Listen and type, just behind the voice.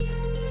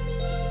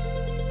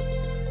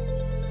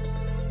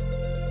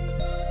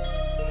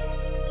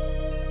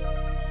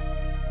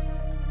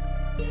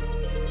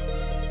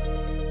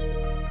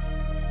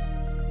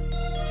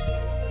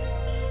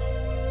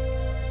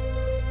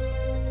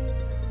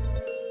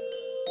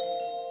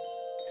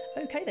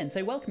Okay then,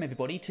 so welcome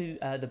everybody to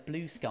the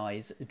Blue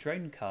Skies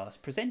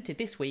Dronecast, presented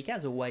this week,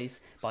 as always,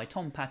 by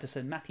Tom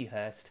Patterson, Matthew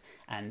Hurst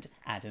and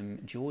Adam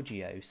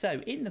Giorgio.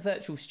 So in the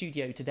virtual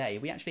studio today,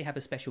 we actually have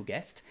a special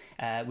guest.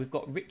 We've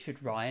got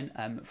Richard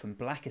Ryan from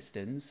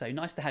Blackiston, so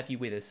nice to have you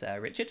with us,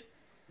 Richard.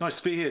 Nice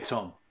to be here,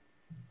 Tom.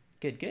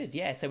 Good.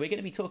 Yeah, so we're going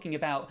to be talking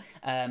about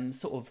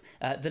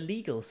the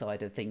legal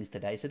side of things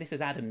today. So this is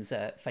Adam's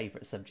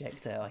favourite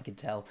subject, I can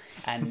tell.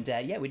 And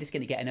yeah, we're just going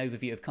to get an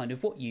overview of kind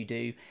of what you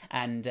do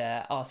and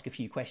ask a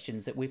few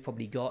questions that we've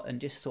probably got and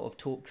just sort of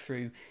talk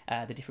through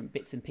the different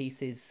bits and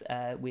pieces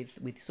with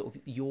sort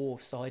of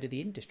your side of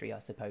the industry, I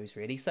suppose,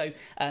 really. So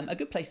a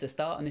good place to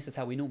start, and this is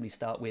how we normally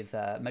start with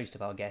most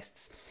of our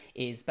guests,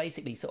 is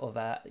basically sort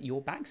of your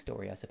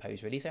backstory, I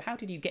suppose, really. So how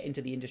did you get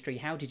into the industry?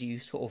 How did you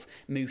sort of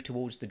move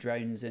towards the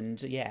drones, and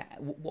yeah,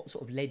 what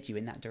sort of led you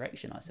in that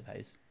direction, I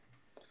suppose?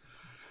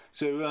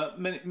 So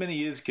many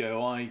years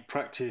ago, I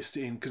practiced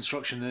in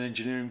construction and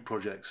engineering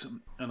projects,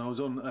 and I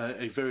was on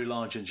a very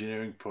large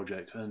engineering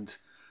project. And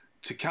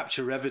to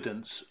capture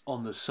evidence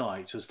on the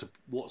site as to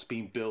what's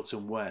being built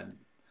and when,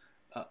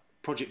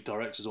 project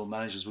directors or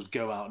managers would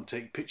go out and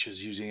take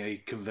pictures using a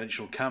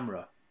conventional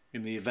camera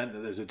in the event that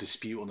there's a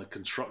dispute on a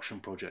construction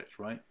project,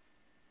 right?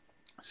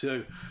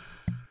 So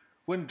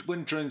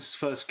when drones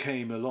first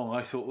came along,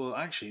 I thought, well,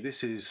 actually,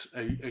 this is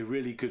a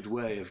really good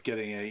way of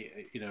getting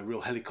a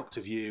real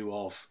helicopter view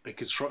of a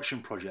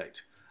construction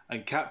project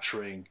and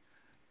capturing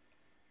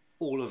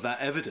all of that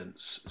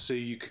evidence, so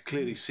you could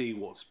clearly see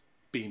what's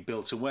being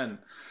built and when.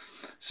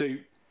 So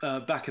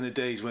back in the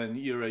days when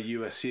Euro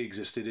USC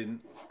existed in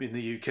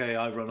the UK,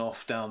 I run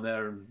off down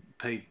there and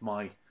paid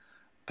my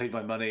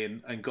money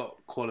and got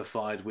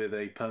qualified with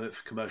a permit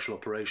for commercial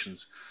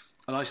operations.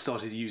 And I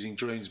started using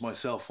drones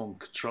myself on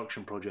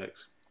construction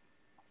projects.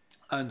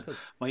 And Cool.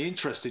 my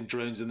interest in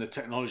drones and the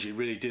technology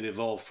really did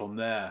evolve from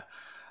there,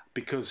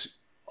 because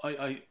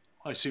I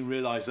soon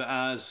realized that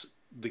as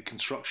the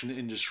construction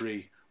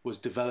industry was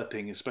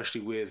developing,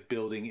 especially with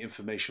building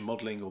information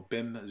modeling, or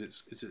BIM as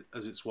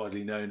it's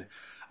widely known,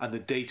 and the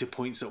data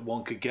points that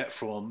one could get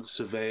from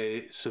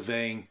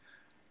surveying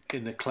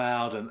in the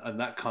cloud and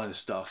that kind of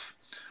stuff,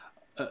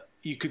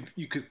 you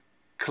could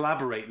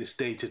collaborate this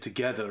data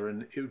together,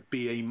 and it would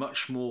be a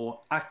much more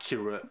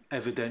accurate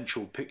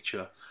evidential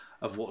picture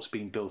of what's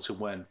being built and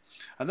when.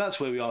 And that's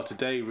where we are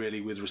today,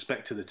 really, with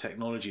respect to the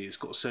technology. It's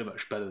got so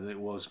much better than it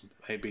was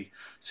maybe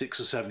 6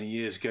 or 7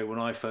 years ago when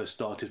I first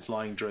started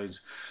flying drones.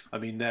 I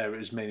mean, there it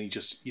was mainly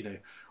just,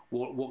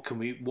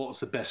 what's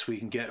the best we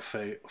can get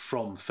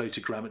from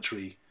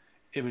photogrammetry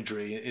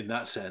imagery in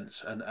that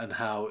sense, and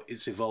how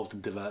it's evolved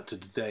and developed to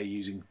today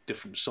using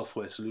different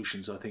software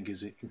solutions, I think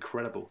is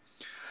incredible.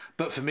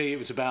 But for me, it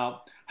was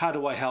about, how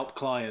do I help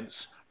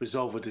clients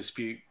resolve a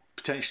dispute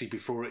potentially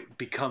before it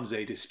becomes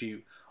a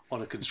dispute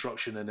on a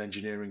construction and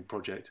engineering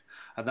project.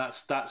 And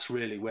that's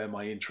really where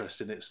my interest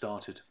in it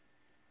started.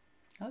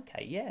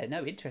 Okay, yeah,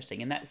 no,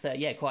 interesting, and that's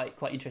yeah, quite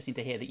interesting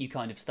to hear that you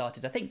kind of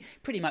started. I think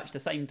pretty much the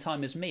same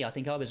time as me. I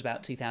think I was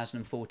about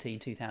 2014,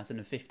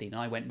 2015.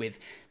 And I went with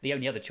the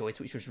only other choice,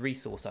 which was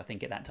resource. I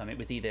think at that time it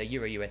was either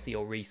Euro USE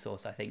or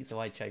resource. I think so.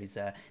 I chose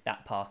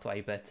that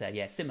pathway, but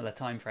yeah, similar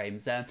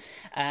timeframes.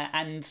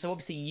 And so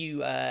obviously you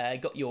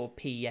got your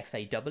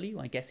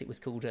PFAW, I guess it was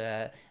called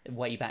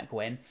way back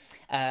when.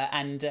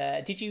 And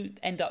did you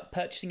end up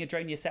purchasing a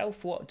drone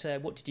yourself? What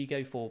did you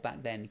go for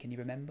back then? Can you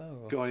remember?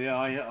 Or? God, yeah,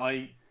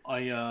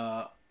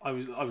 I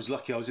was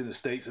lucky. I was in the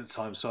States at the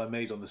time, so I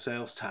made on the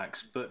sales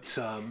tax. But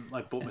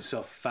I bought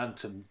myself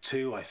Phantom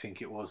 2, I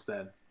think it was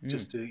then,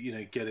 just to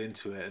get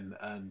into it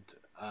and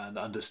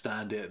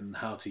understand it and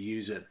how to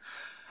use it.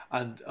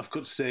 And I've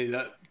got to say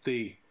that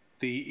the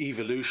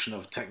evolution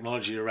of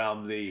technology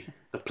around the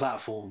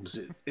platforms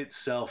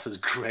itself has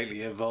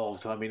greatly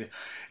evolved. I mean,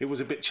 it was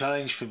a bit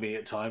challenge for me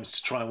at times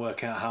to try and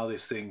work out how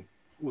this thing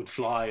would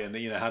fly, and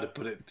how to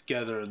put it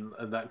together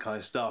and that kind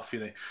of stuff.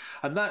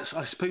 And I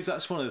suppose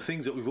that's one of the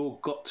things that we've all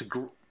got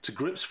to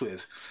grips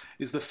with,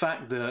 is the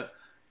fact that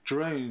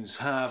drones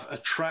have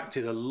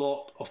attracted a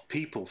lot of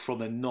people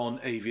from a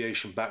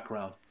non-aviation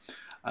background,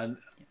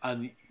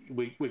 and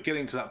we're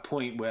getting to that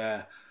point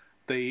where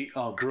they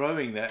are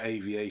growing their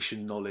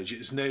aviation knowledge.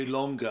 It's no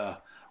longer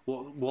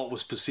what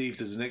was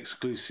perceived as an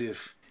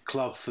exclusive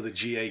club for the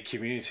GA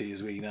community,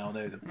 as we now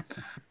know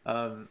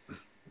them.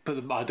 But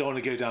I don't want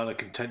to go down a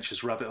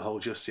contentious rabbit hole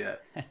just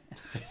yet.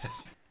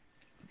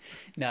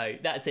 No,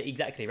 that's it,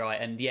 exactly right.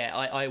 And yeah,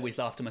 I always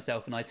laugh to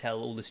myself, and I tell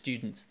all the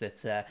students that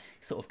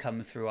sort of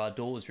come through our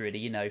doors,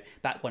 really.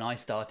 Back when I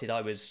started,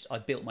 I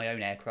built my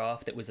own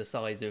aircraft that was the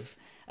size of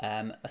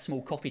a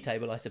small coffee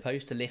table, I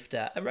suppose, to lift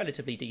a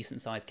relatively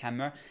decent sized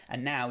camera.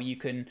 And now you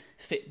can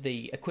fit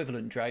the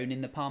equivalent drone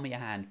in the palm of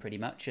your hand, pretty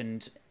much,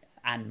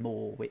 and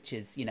more, which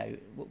is,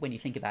 when you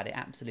think about it,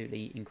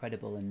 absolutely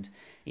incredible. And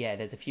yeah,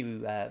 there's a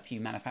few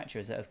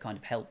manufacturers that have kind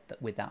of helped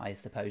with that, I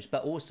suppose.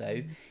 But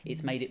also,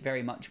 it's made it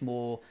very much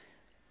more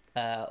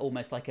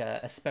almost like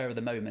a spur of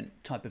the moment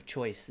type of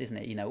choice, isn't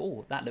it?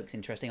 Oh, that looks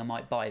interesting, I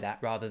might buy that,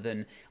 rather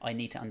than I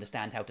need to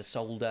understand how to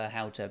solder,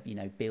 how to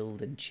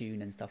build and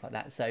tune and stuff like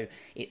that. So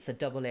it's a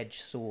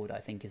double-edged sword, I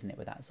think, isn't it,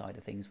 with that side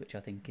of things, which I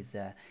think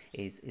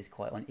is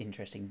quite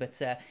interesting.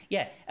 But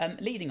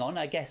leading on,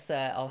 I guess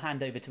I'll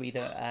hand over to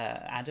either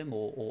Adam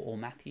or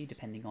Matthew,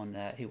 depending on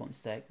who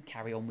wants to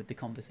carry on with the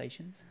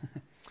conversations.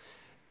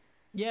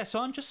 Yeah, so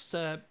I'm just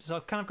so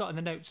I've kind of got in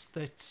the notes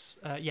that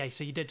so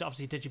you did your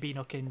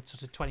BNUC in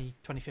sort of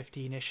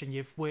 2015ish, and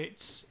you've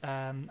worked.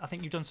 I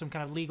think you've done some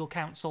kind of legal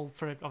counsel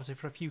for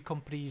a few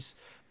companies.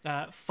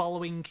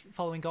 Following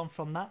on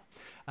from that,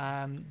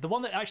 the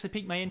one that actually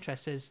piqued my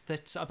interest is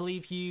that I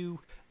believe you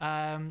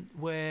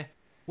were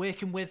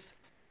working with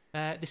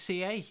the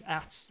CA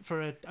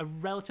for a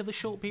relatively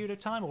short period of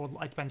time, or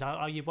it depends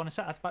how you want to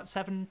say, about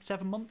seven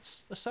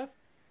months or so.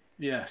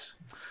 Yes,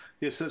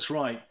 that's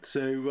right.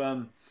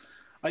 So.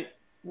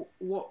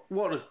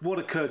 What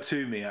occurred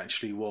to me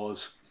actually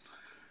was,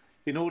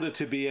 in order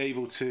to be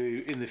able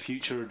to in the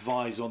future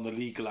advise on the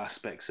legal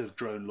aspects of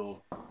drone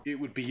law, it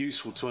would be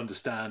useful to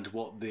understand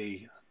what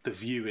the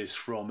view is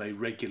from a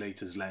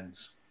regulator's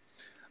lens.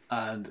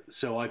 And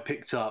so I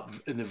picked up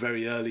in the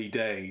very early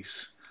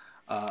days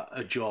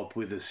a job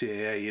with the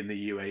CAA in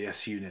the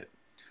UAS unit,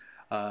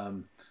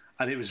 and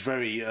it was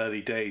very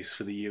early days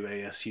for the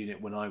UAS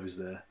unit when I was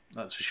there.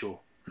 That's for sure.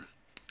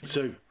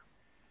 So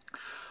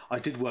I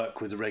did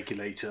work with the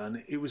regulator,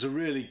 and it was a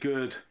really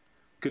good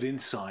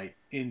insight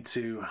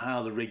into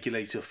how the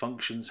regulator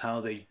functions, how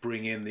they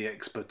bring in the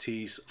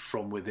expertise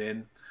from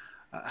within,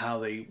 how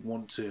they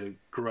want to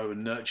grow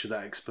and nurture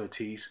that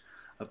expertise.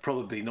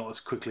 Probably not as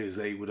quickly as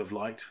they would have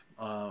liked.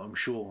 I'm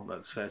sure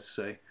that's fair to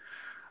say.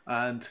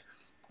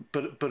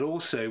 But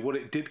also what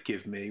it did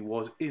give me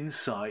was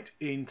insight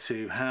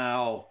into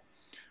how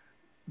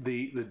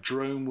the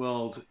drone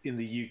world in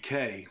the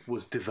UK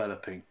was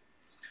developing.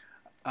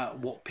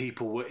 What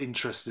people were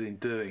interested in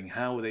doing,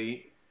 how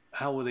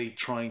were they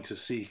trying to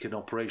seek an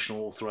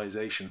operational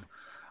authorization,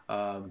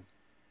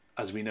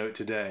 as we know it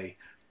today,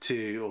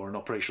 or an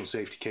operational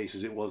safety case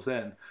as it was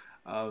then,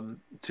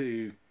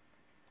 to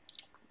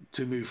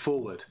move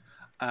forward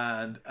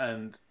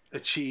and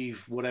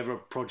achieve whatever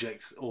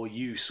project or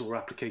use or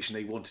application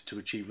they wanted to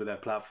achieve with their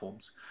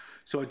platforms.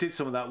 So I did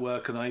some of that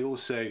work, and I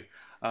also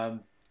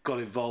got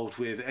involved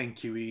with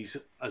NQEs,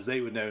 as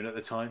they were known at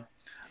the time,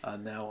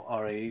 and now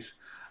RAEs.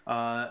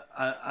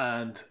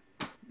 And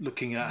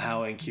looking at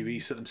how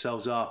NQE set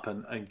themselves up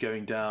and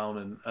going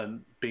down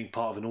and being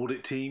part of an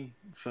audit team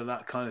for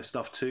that kind of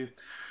stuff too.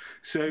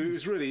 So it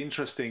was really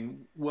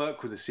interesting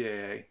work with the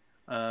CAA.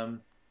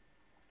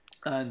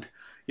 And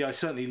yeah, I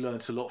certainly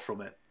learned a lot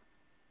from it.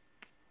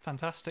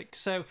 Fantastic.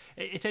 So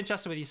it's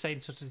interesting what you're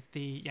saying, sort of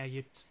the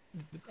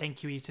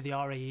NQE to the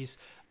RAEs.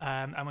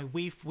 I mean,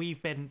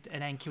 we've been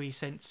an NQE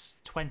since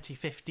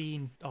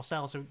 2015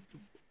 ourselves,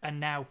 and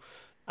now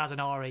as an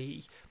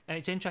RAE, and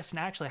it's interesting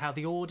actually how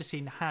the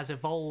auditing has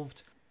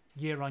evolved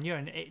year on year,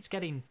 and it's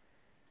getting,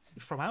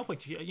 from our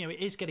point of view, it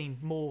is getting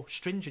more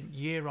stringent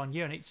year on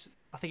year, and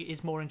I think it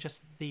is more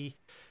interesting the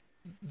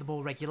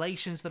more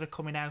regulations that are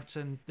coming out,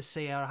 and the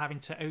CA are having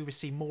to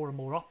oversee more and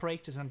more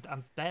operators, and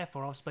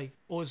therefore obviously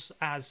us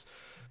as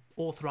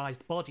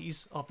authorised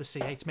bodies of the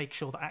CA to make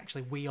sure that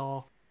actually we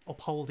are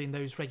upholding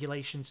those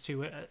regulations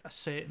to a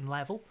certain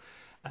level.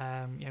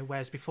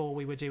 Whereas before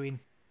we were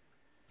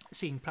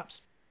seeing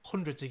perhaps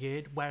hundreds a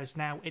year, whereas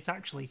now it's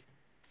actually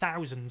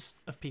thousands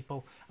of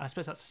people, and I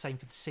suppose that's the same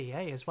for the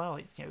CA as well.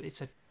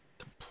 It's a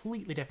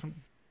completely different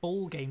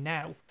ball game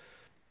now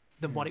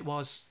than what it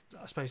was,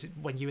 I suppose,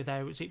 when you were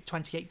there. Was it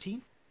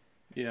 2018?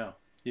 Yeah.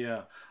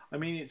 I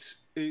mean,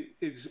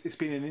 it's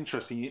been an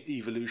interesting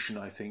evolution,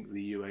 I think,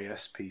 the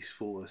UAS piece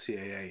for the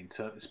CAA,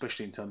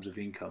 especially in terms of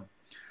income,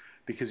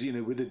 because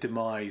with the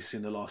demise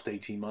in the last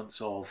 18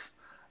 months of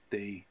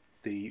the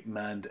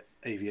manned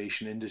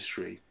aviation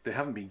industry, they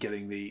haven't been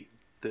getting the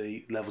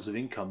levels of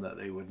income that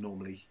they would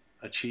normally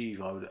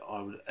achieve, I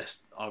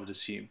would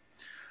assume.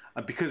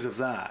 And because of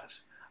that,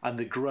 and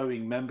the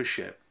growing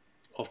membership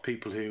of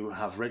people who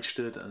have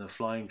registered and are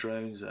flying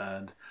drones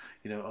and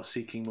are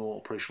seeking more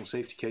operational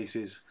safety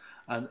cases,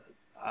 and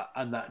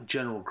that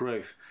general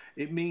growth,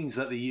 it means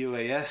that the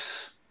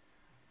UAS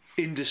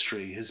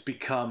industry has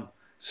become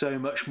so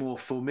much more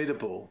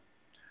formidable.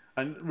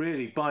 And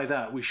really, by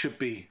that, we should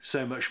be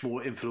so much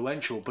more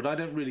influential. But I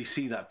don't really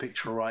see that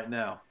picture right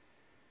now.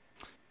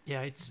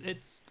 Yeah,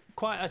 it's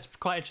quite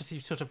interesting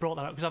you sort of brought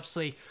that up, because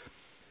obviously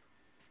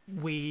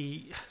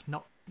we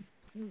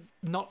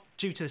not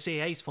due to the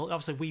CAA's fault.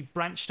 Obviously, we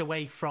branched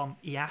away from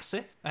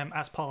EASA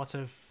as part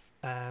of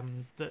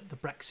the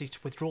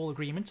Brexit withdrawal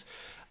agreement,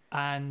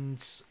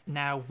 and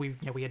now we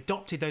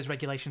adopted those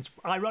regulations.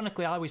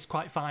 Ironically, I was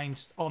quite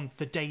find on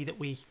the day that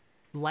we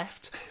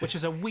left, which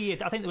was a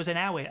weird. I think there was an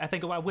hour. I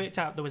think I worked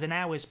out there was an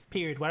hour's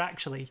period where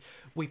actually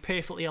we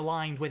perfectly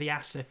aligned with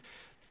EASA,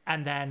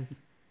 and then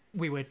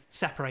we were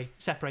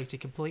separated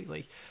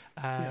completely.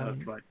 Yeah,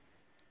 that's right.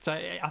 So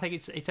I think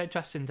it's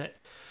interesting that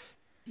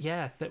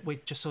we're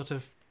just sort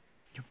of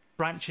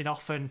branching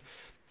off, and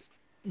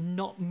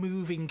not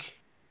moving,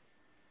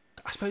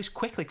 I suppose,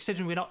 quickly,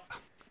 considering we're not,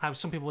 how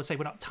some people would say,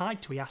 we're not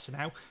tied to EASA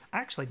now.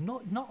 Actually,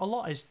 not a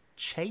lot has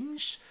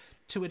changed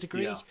to a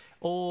degree. Yeah.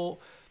 Or,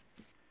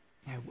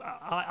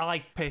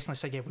 I personally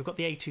say, we've got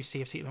the A2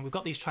 CFC and we've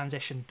got these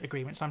transition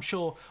agreements. I'm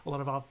sure a lot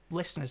of our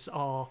listeners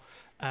are,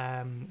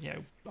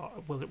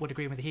 would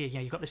agree with me here.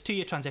 You've got this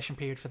 2-year transition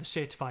period for the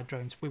certified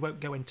drones. We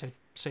won't go into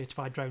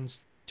certified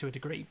drones to a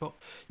degree, but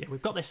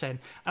we've got this in.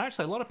 And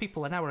actually, a lot of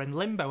people now are in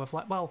limbo of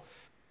like, well,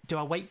 do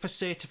I wait for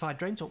certified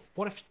drones, or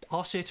what if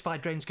are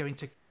certified drones going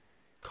to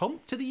come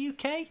to the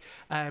UK?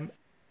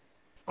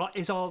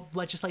 Is our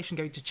legislation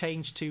going to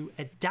change to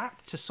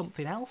adapt to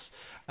something else?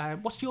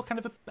 What's your kind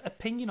of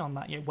opinion on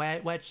that?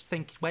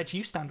 Where do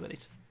you stand with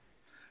it?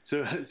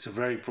 So it's a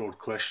very broad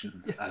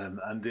question,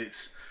 Adam, and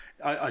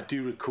I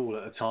do recall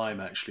at a time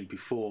actually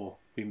before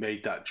we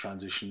made that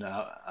transition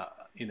out,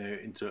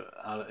 into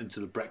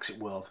the Brexit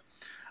world,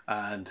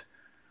 and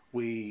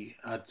we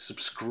had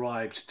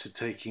subscribed to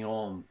taking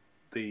on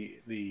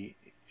the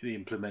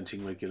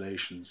implementing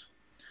regulations.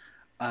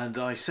 And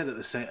I said at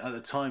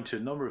the time to a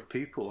number of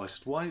people, I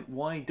said,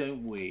 why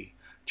don't we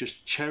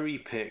just cherry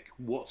pick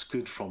what's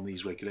good from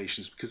these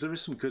regulations, because there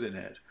is some good in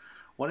it.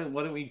 Why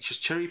don't we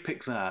just cherry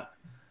pick that,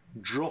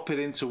 drop it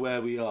into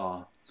where we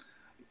are,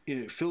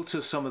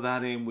 filter some of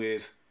that in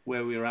with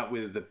where we're at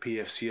with the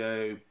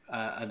PFCO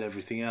and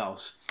everything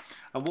else.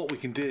 And what we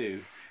can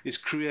do is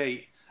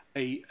create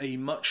a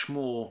much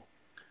more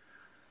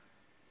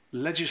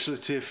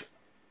legislative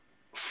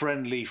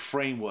friendly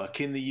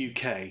framework in the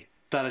UK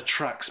that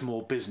attracts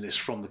more business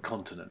from the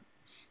continent,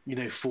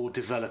 for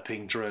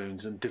developing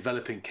drones and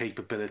developing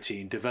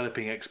capability and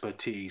developing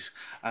expertise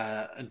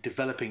and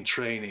developing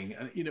training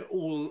and,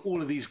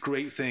 all of these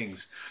great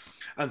things.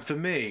 And for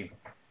me,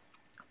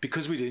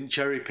 because we didn't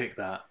cherry pick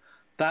that,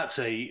 that's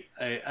an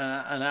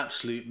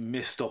absolute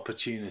missed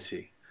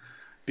opportunity,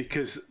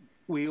 because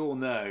we all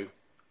know,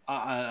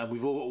 and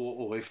we've all,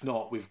 or if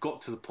not, we've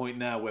got to the point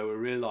now where we're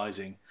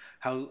realizing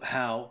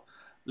how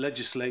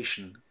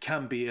legislation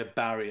can be a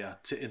barrier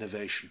to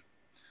innovation.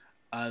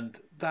 And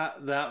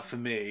that for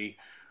me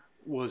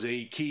was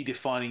a key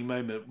defining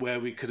moment where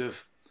we could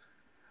have,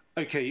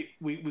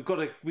 we've got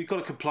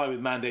to comply with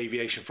manned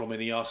aviation from an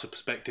EASA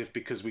perspective,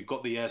 because we've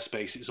got the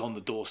airspace, it's on the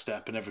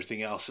doorstep and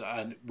everything else,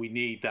 and we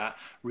need that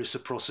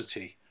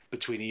reciprocity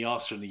between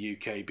EASA and the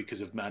UK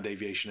because of manned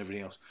aviation and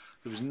everything else.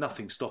 There was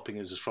nothing stopping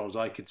us, as far as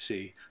I could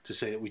see, to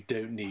say that we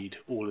don't need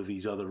all of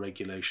these other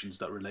regulations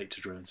that relate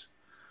to drones.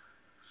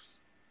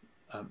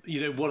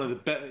 One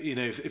of the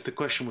if the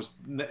question was,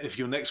 if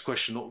your next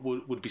question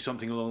would be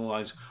something along the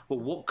lines, well,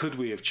 what could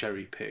we have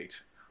cherry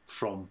picked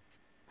from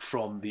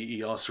the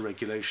EASA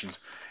regulations?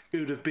 It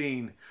would have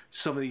been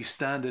some of these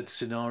standard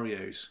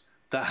scenarios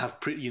that have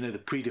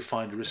the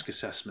predefined risk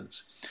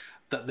assessments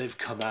that they've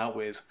come out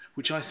with,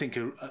 which I think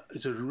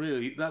that's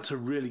a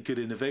really good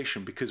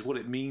innovation, because what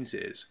it means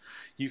is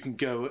you can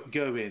go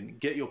in,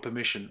 get your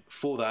permission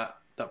for that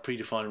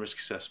predefined risk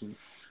assessment,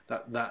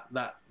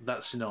 that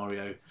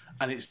scenario,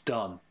 and it's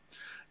done.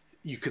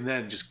 You can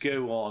then just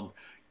go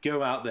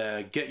out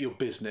there, get your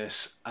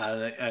business,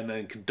 and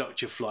then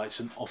conduct your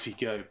flights, and off you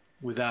go,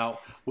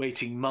 without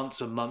waiting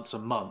months and months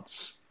and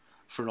months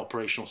for an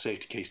operational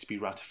safety case to be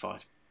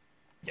ratified.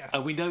 Yeah.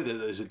 And we know that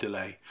there's a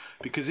delay,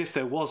 because if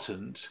there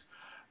wasn't,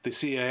 the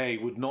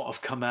CAA would not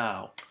have come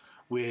out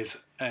with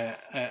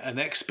an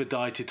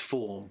expedited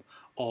form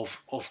of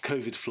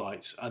COVID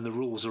flights and the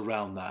rules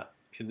around that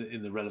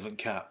in the relevant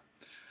cap.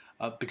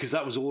 Because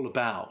that was all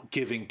about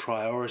giving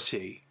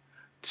priority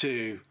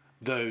to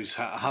those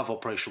who have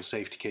operational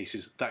safety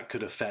cases that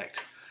could affect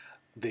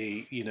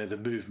the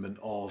movement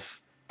of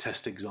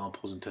test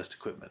examples and test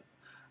equipment.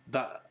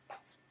 That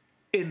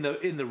in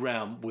the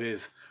realm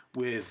with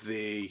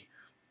the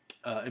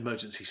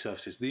emergency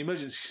services. The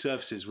emergency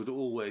services would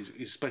always,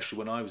 especially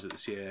when I was at the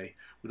CAA,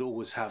 would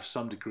always have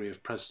some degree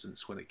of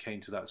precedence when it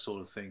came to that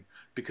sort of thing,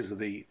 because of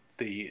the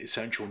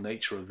essential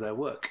nature of their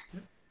work.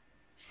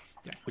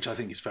 Yeah. Which I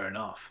think is fair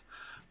enough.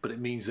 But it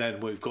means then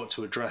we've got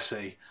to address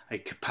a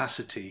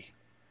capacity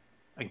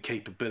and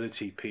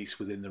capability piece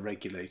within the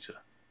regulator,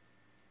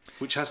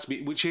 which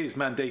is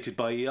mandated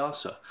by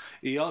EASA.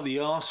 The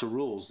EASA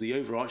rules, the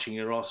overarching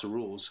EASA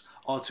rules,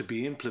 are to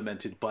be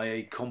implemented by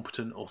a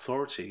competent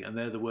authority, and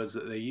they're the words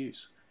that they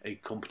use, a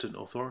competent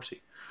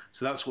authority.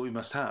 So that's what we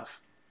must have.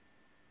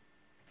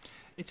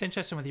 It's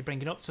interesting when you're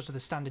bringing up sort of the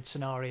standard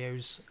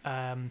scenarios,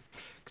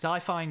 because I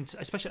find,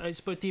 especially it's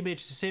both the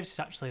emergency services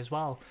actually as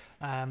well.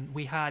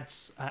 We had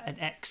an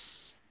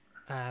ex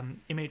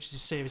emergency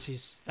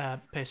services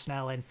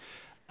personnel in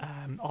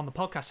on the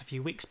podcast a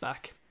few weeks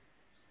back,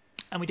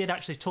 and we did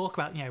actually talk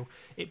about,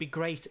 it'd be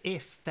great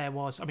if there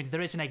was. I mean,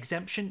 there is an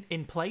exemption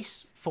in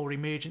place for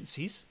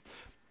emergencies,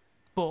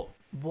 but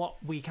what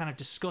we kind of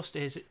discussed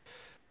is,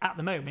 at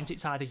the moment,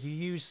 it's either you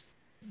use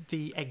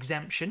the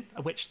exemption,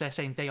 which they're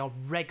saying they are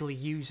regularly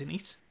using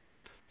it,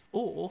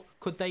 or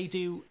could they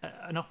do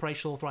an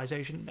operational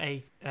authorization,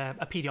 a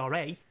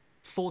PDRA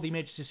for the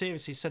emergency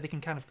services, so they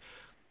can kind of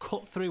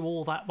cut through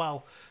all that,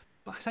 well,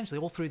 essentially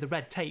all through the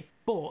red tape,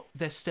 but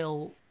there's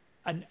still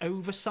an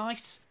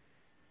oversight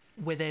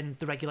within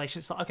the regulation.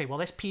 It's like, okay, well,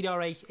 this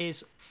PDRA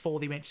is for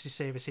the emergency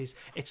services.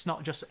 It's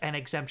not just an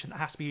exemption that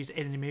has to be used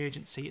in an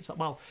emergency. It's like,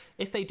 well,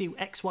 if they do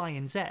X, Y,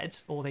 and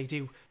Z, or they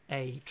do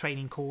a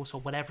training course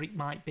or whatever it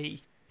might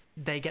be,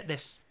 they get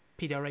this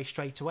PDRA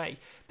straight away.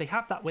 They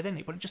have that within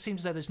it, but it just seems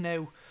as though there's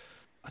no,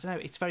 I don't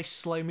know, it's very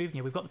slow moving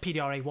here. We've got the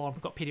PDRA 1,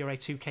 we've got PDRA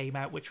 2 came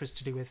out, which was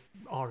to do with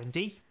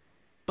R&D,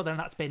 but then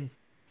that's been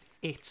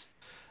it.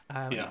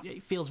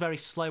 It feels very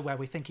slow, where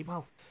we're thinking,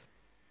 well,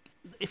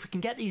 if we can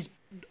get these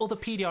other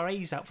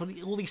PDRAs out for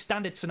all these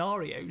standard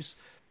scenarios,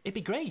 it'd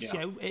be great.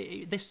 Yeah.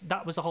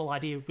 That was the whole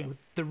idea.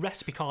 The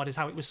recipe card is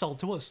how it was sold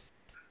to us.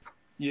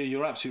 Yeah,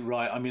 you're absolutely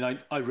right. I mean,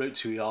 I wrote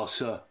to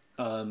EASA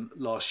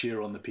last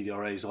year on the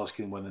PDRAs,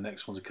 asking when the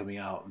next ones are coming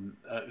out, and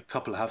a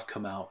couple have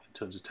come out in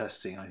terms of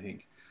testing, I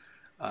think,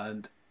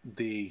 and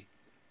there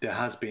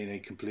has been a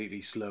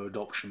completely slow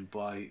adoption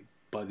by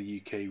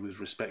the UK with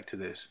respect to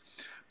this.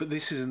 But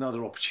this is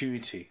another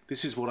opportunity.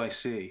 This is what I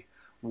see.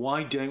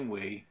 Why don't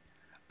we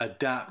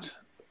adapt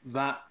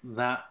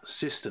that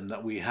system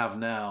that we have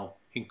now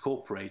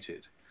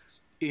incorporated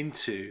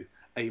into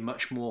a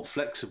much more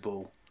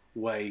flexible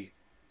way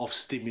of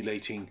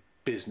stimulating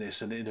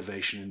business and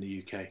innovation in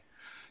the UK?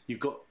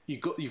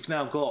 You've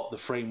now got the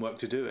framework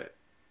to do it.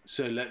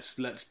 So let's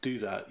do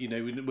that.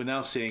 We're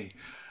now seeing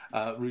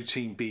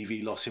routine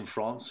BV loss in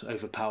France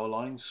over power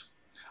lines.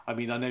 I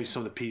mean, I know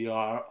some of the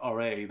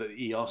PDRA that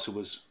EASA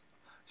was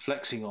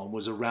flexing on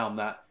was around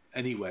that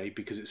anyway,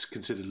 because it's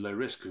considered low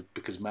risk,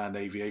 because manned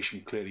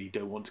aviation, clearly you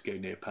don't want to go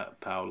near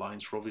power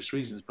lines for obvious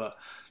reasons, but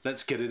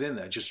let's get it in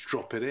there, just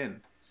drop it in,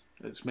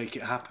 let's make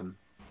it happen.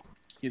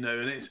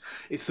 And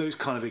it's those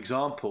kind of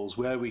examples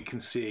where we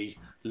can see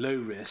low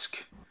risk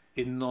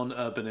in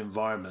non-urban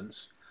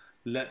environments.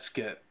 Let's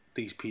get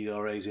these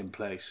PDRAs in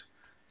place,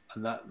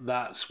 and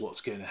that's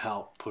what's going to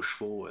help push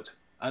forward.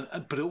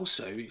 But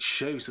also it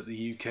shows that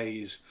the UK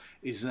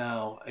is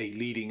now a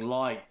leading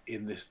light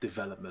in this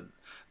development.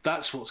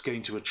 That's what's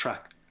going to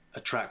attract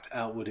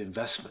outward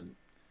investment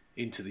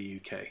into the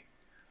UK,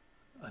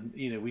 and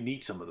we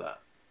need some of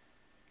that.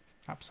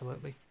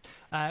 Absolutely.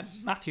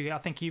 Matthew, I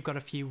think you've got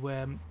a few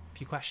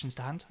questions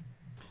to hand.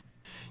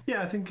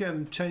 Yeah, I think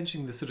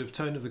changing the sort of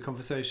tone of the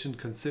conversation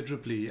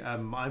considerably.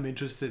 I'm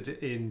interested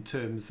in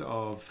terms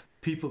of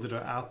people that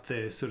are out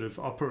there sort of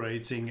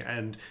operating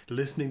and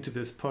listening to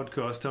this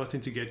podcast, starting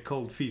to get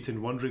cold feet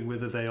and wondering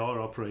whether they are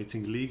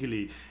operating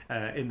legally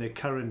in their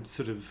current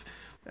sort of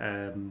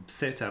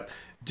setup.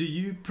 Do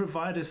you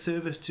provide a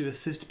service to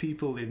assist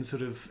people in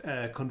sort of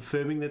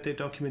confirming that their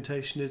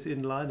documentation is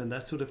in line and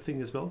that sort of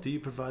thing as well? Do you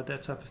provide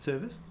that type of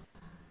service?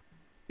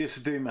 Yes,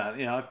 I do, Matt.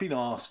 I've been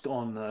asked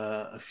on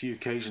a few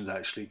occasions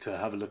actually to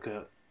have a look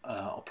at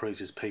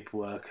operators'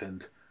 paperwork,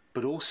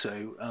 but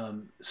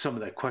also some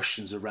of their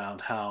questions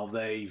around how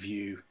they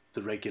view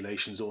the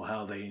regulations or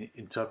how they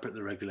interpret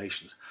the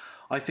regulations.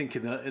 I think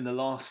certainly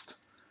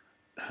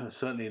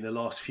in the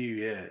last few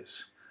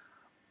years,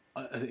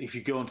 if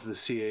you go onto the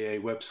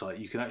CAA website,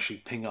 you can actually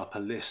ping up a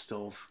list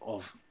of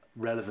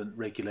relevant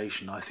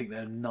regulation. I think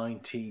there are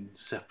 19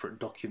 separate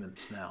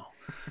documents now.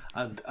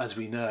 And as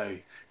we know,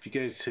 if you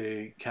go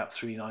to CAP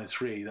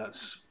 393,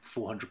 that's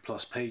 400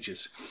 plus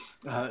pages.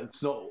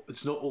 It's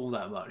not all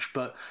that much,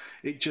 but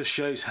it just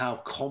shows how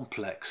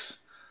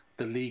complex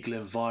the legal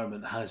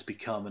environment has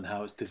become and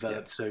how it's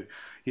developed. Yeah.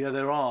 So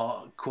there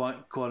are quite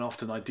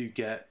often I do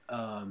get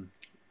some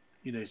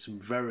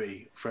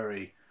very,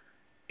 very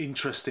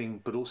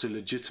interesting but also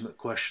legitimate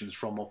questions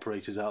from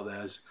operators out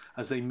there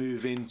as they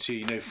move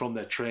into from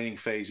their training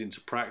phase into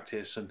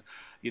practice, and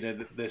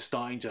they're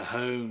starting to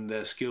hone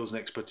their skills and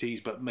expertise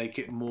but make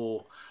it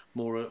more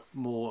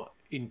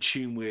in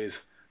tune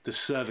with the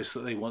service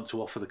that they want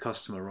to offer the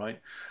customer, right?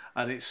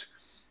 And it's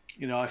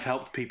I've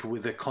helped people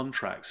with their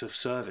contracts of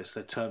service,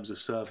 their terms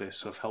of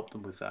service. I've helped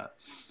them with that.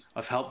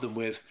 I've helped them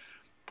with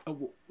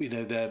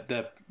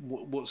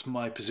what's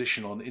my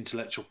position on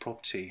intellectual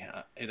property?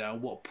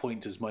 At what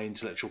point does my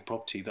intellectual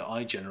property that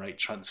I generate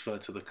transfer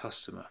to the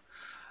customer?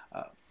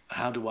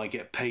 How do I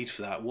get paid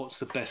for that? What's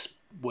the best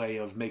way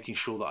of making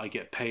sure that I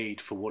get paid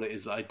for what it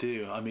is that I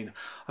do? I mean,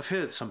 I've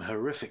heard some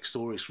horrific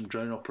stories from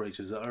drone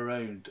operators that are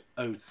owed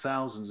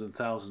thousands and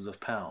thousands of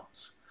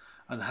pounds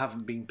and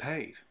haven't been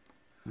paid.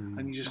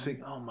 And you just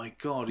think, oh my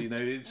God,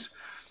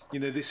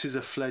 this is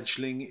a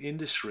fledgling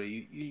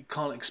industry. You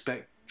can't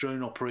expect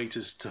drone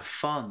operators to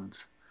fund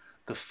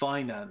the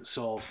finance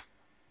of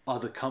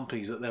other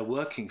companies that they're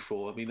working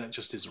for. I mean, that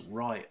just isn't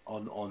right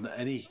on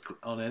any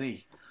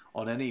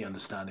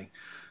understanding.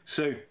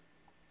 So,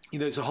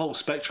 it's a whole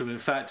spectrum. In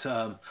fact,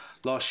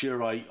 last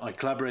year I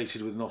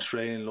collaborated with an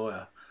Australian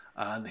lawyer,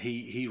 and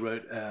he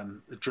wrote a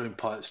drone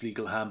pilot's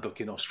legal handbook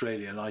in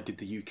Australia, and I did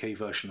the UK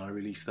version. I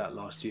released that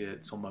last year.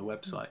 It's on my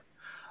website,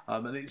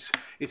 and it's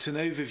an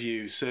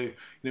overview. So,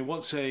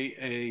 once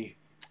a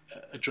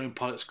drone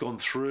pilot's gone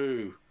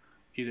through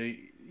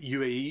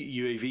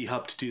UAV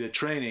hub to do their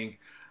training,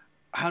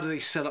 how do they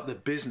set up their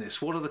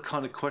business? What are the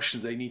kind of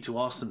questions they need to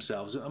ask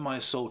themselves? Am I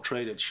a sole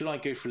trader? Should I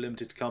go for a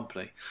limited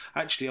company?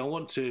 Actually, I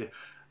want to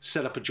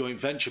set up a joint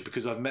venture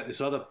because I've met this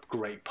other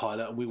great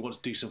pilot and we want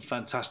to do some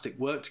fantastic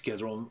work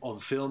together on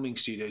filming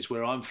studios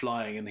where I'm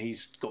flying and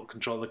he's got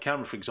control of the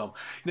camera, for example.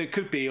 It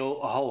could be a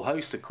whole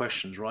host of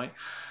questions, right?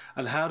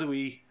 And how do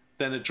we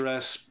then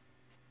address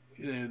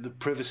the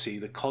privacy,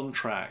 the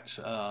contract?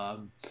 How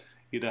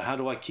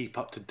do I keep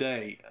up to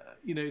date?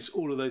 It's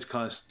all those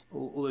kind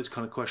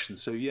of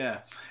questions. So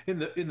yeah,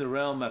 in the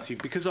realm, Matthew,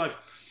 because I've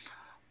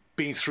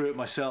been through it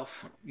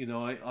myself,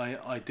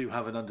 I do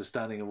have an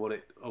understanding of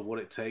what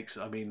it takes.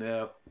 I mean,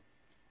 there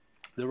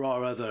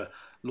are other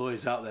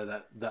lawyers out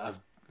there that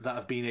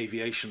have been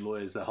aviation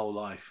lawyers their whole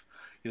life.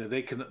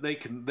 They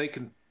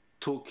can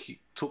talk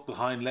the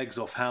hind legs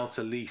off how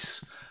to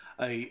lease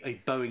a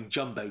Boeing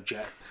jumbo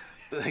jet.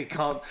 They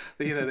can't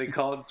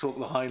talk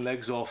the hind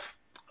legs off.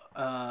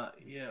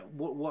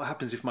 What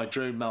happens if my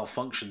drone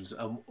malfunctions,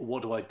 and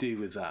what do I do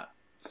with that,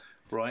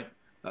 right?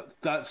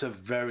 That's a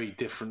very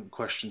different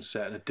question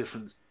set and a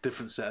different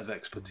set of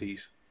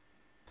expertise.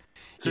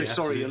 So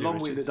sorry, a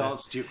long-winded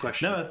answer to your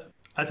question. No,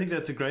 I think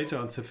that's a great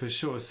answer for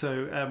sure.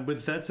 So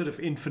with that sort of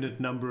infinite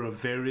number of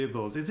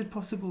variables, is it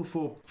possible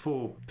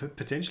for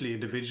potentially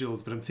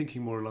individuals, but I'm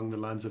thinking more along the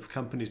lines of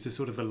companies, to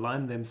sort of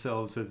align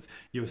themselves with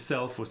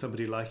yourself or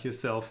somebody like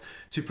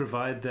yourself to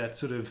provide that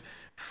sort of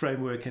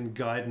framework and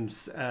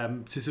guidance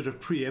to sort of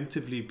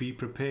preemptively be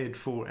prepared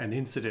for an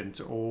incident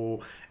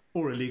or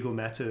a legal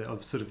matter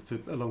of sort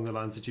of along the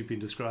lines that you've been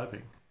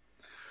describing?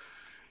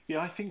 Yeah,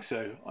 I think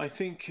so. I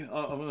think,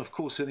 of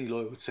course, any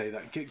lawyer would say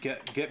that.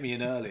 Get me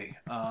in early.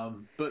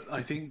 But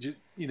I think,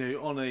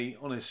 on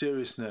a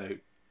serious note,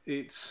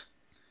 it's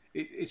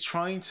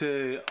trying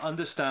to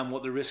understand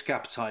what the risk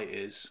appetite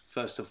is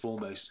first and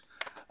foremost,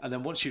 and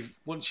then once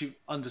you've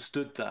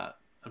understood that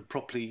and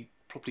properly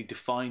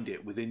defined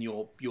it within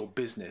your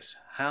business,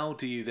 how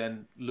do you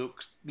then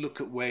look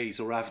at ways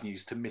or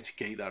avenues to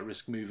mitigate that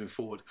risk moving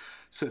forward,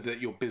 so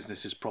that your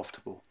business is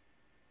profitable?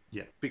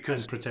 Yeah,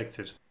 because and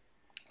protected.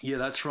 Yeah,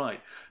 that's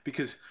right.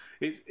 Because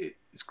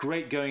it's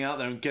great going out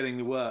there and getting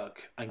the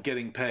work and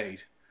getting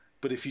paid,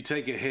 but if you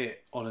take a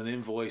hit on an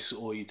invoice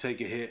or you take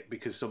a hit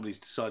because somebody's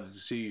decided to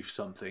sue you for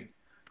something,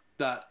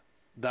 that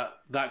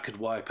could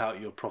wipe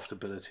out your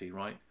profitability,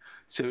 right?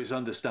 So it's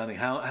understanding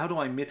how do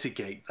I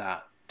mitigate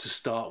that to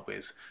start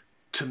with,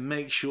 to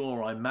make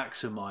sure I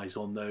maximize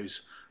on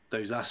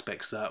those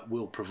aspects that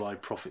will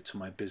provide profit to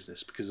my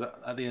business. Because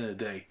at the end of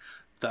the day,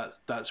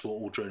 that's what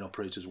all drone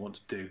operators want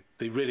to do.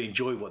 They really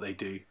enjoy what they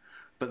do,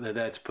 but they're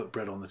there to put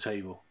bread on the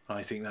table.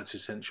 I think that's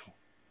essential.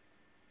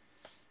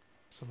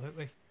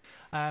 Absolutely.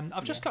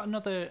 I've just got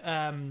another.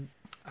 I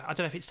don't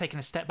know if it's taken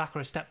a step back or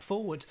a step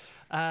forward.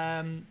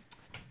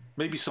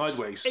 Maybe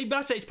sideways.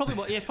 It's probably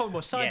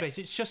more sideways.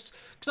 Yes. It's just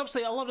because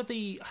obviously a lot of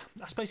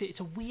I suppose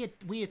it's a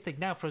weird thing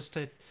now for us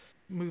to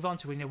move on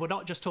to. We're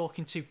not just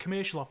talking to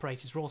commercial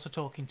operators. We're also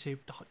talking to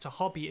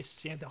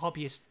hobbyists. The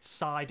hobbyist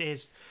side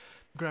is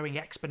growing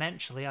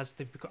exponentially as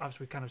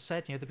we've kind of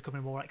said. They're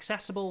becoming more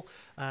accessible.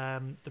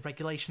 The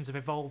regulations have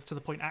evolved to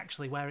the point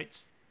actually where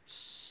it's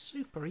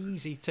super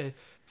easy to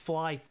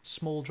fly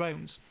small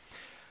drones.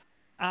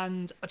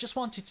 And I just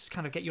wanted to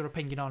kind of get your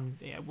opinion on.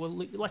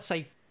 Let's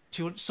say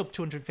sub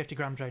 250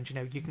 gram drones.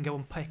 You can go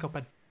and pick up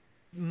a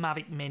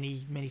Mavic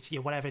Mini to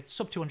whatever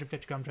sub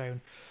 250 gram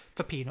drone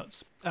for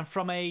peanuts. And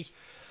from a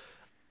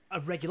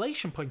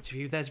regulation point of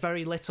view, there's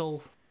very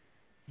little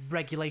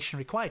regulation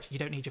required. You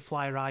don't need your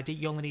flyer ID.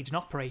 You only need an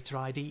operator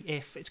ID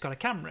if it's got a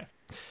camera.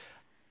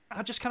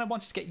 I just kind of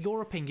wanted to get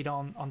your opinion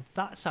on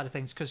that side of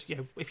things, because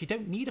if you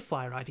don't need a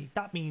flyer ID,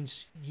 that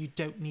means you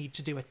don't need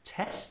to do a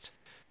test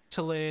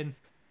to learn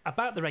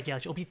about the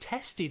regulation or be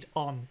tested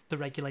on the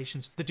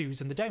regulations, the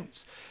do's and the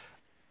don'ts.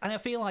 And I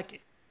feel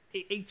like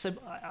it's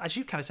as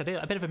you kind of said earlier,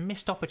 a bit of a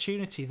missed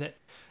opportunity that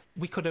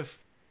we could have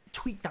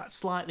tweaked that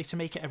slightly to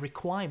make it a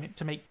requirement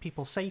to make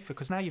people safer,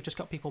 because now you've just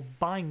got people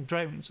buying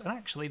drones and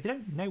actually they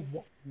don't know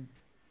what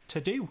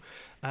to do.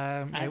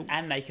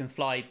 And they can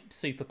fly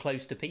super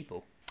close to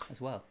people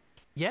as well.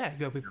 Yeah,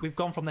 we've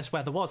gone from this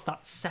where there was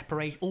that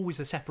always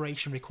a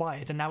separation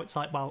required, and now it's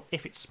like, well,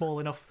 if it's small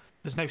enough,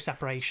 there's no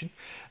separation.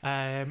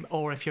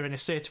 Or if you're in a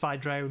certified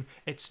drone,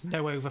 it's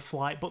no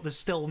overflight, but there's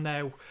still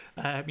no,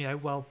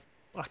 well,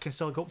 I can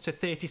still go up to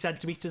 30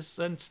 centimetres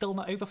and still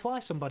not overfly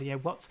somebody.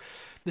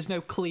 There's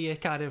no clear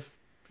kind of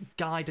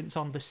guidance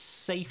on the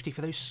safety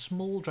for those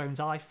small drones,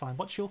 I find.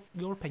 What's your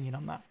opinion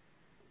on that?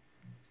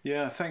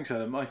 Yeah, thanks,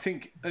 Adam. I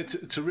think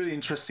it's a really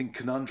interesting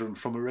conundrum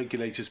from a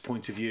regulator's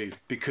point of view,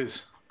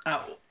 because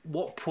at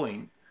what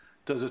point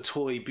does a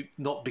toy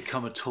not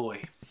become a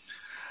toy?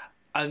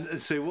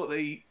 And so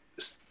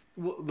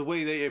the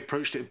way they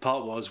approached it in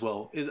part was,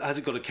 well, has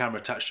it got a camera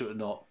attached to it or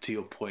not, to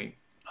your point?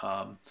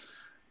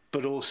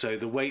 But also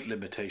the weight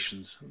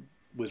limitations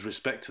with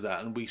respect to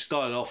that. And we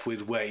started off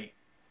with weight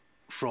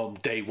from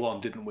day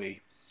one, didn't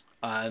we?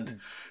 And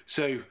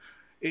so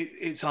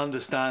it's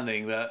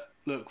understanding that,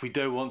 look, we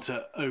don't want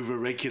to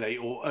over-regulate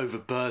or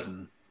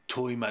overburden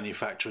toy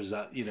manufacturers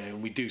that,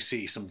 and we do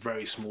see some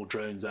very small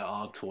drones that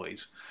are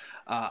toys.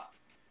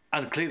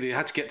 And clearly it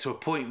had to get to a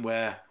point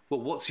where well,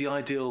 what's the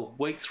ideal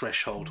weight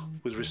threshold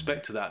with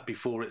respect to that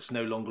before it's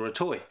no longer a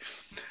toy?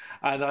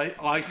 And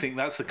I think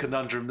that's the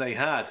conundrum they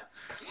had.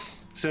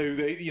 So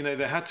they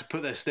had to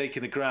put their stake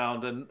in the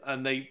ground,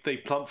 and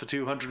they plumped for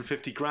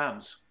 250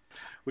 grams,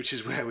 which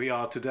is where we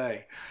are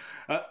today.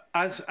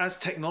 As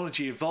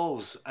technology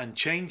evolves and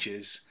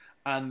changes,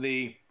 and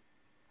the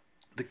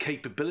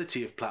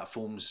capability of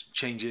platforms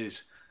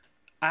changes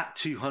at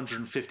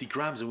 250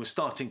 grams, and we're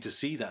starting to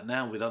see that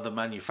now with other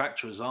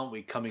manufacturers, aren't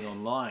we, coming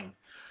online?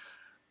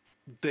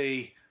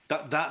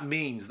 That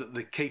means that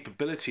the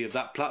capability of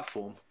that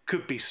platform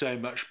could be so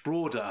much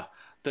broader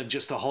than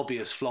just a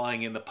hobbyist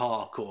flying in the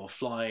park or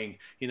flying,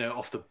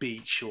 off the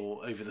beach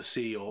or over the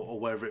sea or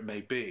wherever it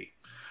may be.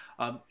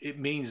 It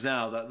means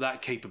now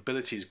that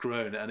capability has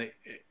grown, and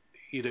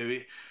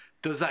it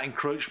does that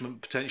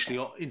encroachment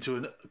potentially into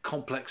a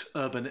complex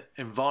urban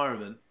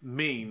environment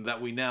mean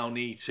that we now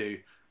need to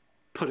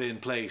put in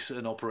place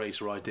an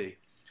operator ID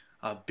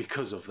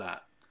because of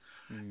that?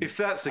 If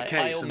that's the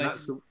case, and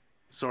that's the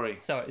Sorry,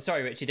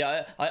 Richard.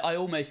 I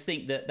almost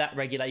think that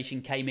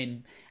regulation came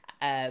in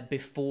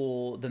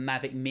before the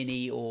Mavic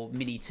Mini or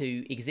Mini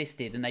 2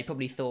 existed, and they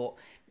probably thought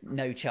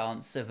no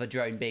chance of a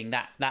drone being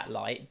that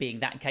light,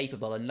 being that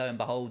capable, and lo and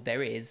behold,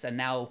 there is. And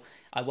now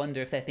I wonder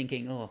if they're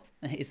thinking, oh,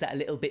 is that a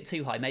little bit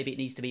too high? Maybe it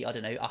needs to be,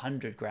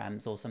 100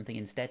 grams or something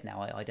instead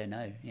now. I don't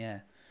know. Yeah.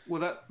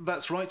 Well,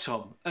 that's right,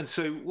 Tom. And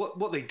so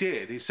what they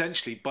did,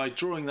 essentially, by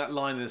drawing that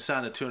line in the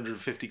sand at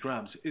 250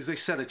 grams, is they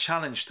set a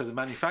challenge to the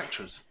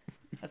manufacturers.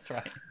 That's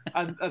right.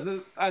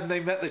 and they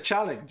met the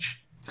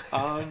challenge.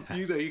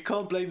 You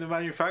can't blame the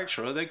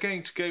manufacturer. They're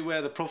going to go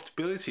where the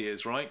profitability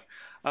is, right?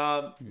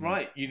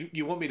 Right.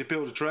 You want me to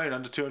build a drone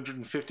under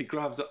 250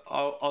 grams?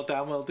 I'll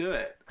damn well do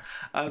it.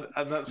 And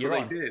that's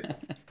what they did.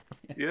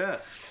 Yeah.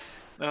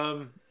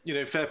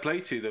 Fair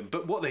play to them.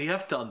 But what they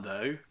have done,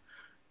 though,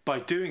 by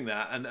doing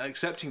that and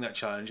accepting that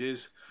challenge,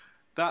 is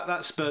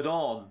that spurred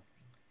on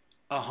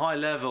a high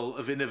level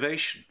of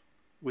innovation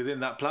within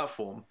that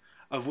platform,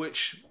 of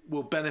which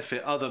will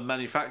benefit other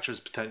manufacturers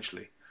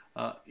potentially,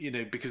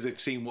 because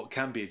they've seen what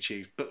can be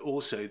achieved, but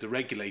also the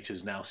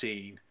regulators now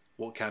seeing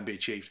what can be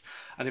achieved.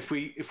 And if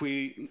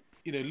we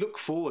look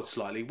forward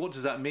slightly, what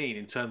does that mean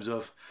in terms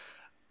of,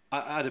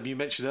 Adam, you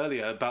mentioned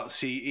earlier about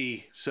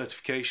CE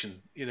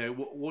certification.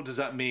 What does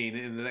that mean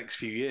in the next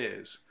few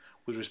years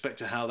with respect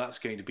to how that's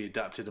going to be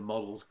adapted and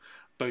modelled,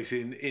 both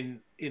in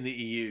the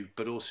EU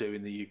but also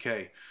in the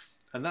UK?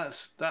 And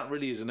that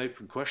really is an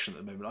open question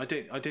at the moment.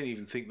 I don't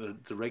even think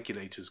the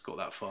regulators got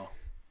that far.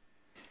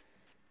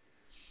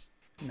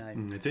 No,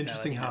 it's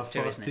interesting how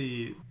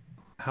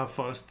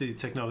fast the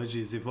technology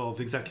has evolved.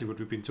 Exactly what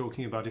we've been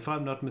talking about. If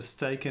I'm not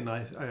mistaken,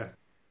 I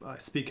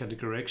speak under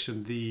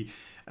correction. The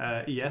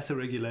EASA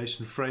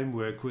regulation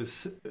framework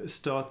they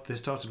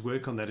started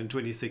work on that in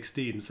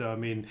 2016. So I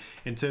mean,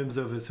 in terms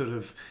of a sort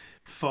of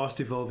fast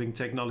evolving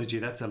technology,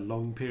 that's a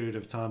long period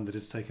of time that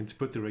it's taken to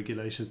put the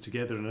regulations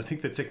together, and I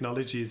think the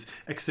technology's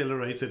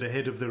accelerated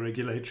ahead of the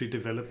regulatory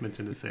development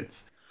in a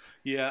sense.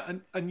 Yeah,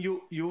 and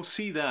you'll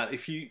see that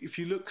if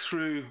you look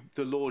through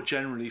the law,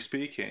 generally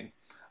speaking,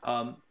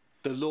 the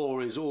law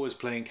is always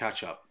playing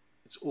catch up.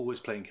 It's always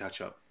playing catch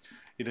up.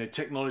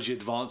 Technology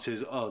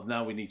advances. Oh,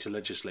 now we need to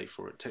legislate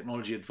for it.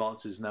 Technology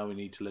advances. Now we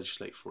need to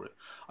legislate for it.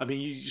 I mean,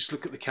 you just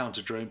look at the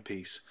counter drone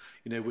piece.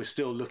 We're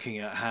still looking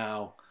at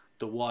how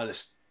the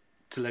Wireless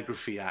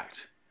Telegraphy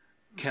Act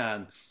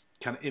can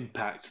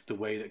impact the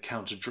way that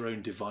counter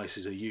drone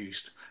devices are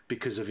used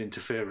because of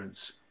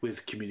interference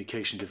with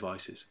communication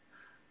devices.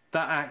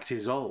 That act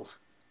is old.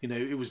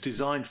 It was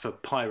designed for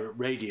pirate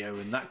radio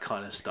and that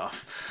kind of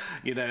stuff.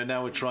 And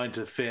now we're trying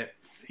to fit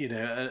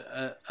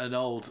an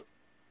old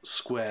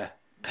square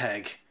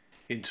peg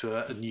into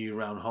a new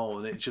round hole,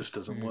 and it just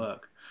doesn't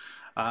work.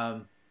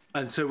 And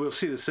so we'll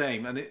see the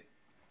same. And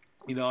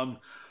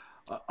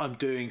I'm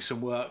doing some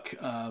work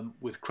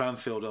with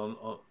Cranfield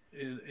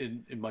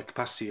in my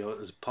capacity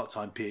as a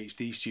part-time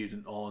PhD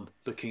student on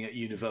looking at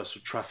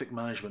universal traffic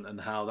management and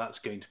how that's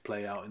going to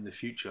play out in the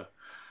future.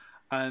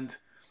 And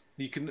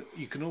you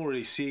can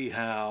already see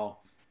how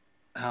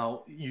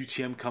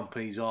UTM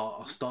companies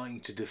are starting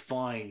to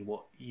define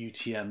what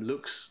UTM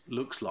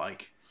looks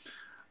like,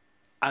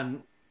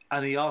 and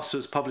EASA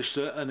has published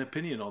an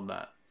opinion on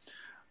that.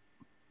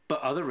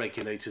 But other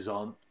regulators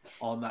aren't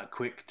that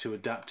quick to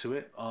adapt to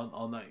it.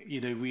 On that,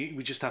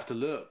 we just have to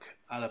look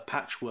at a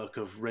patchwork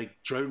of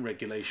drone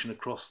regulation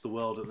across the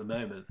world at the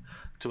moment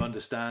to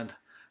understand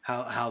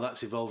how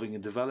that's evolving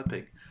and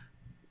developing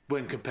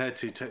when compared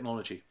to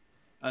technology.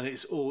 And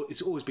it's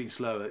always been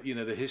slower.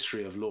 The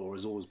history of law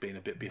has always been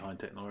a bit behind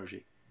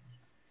technology.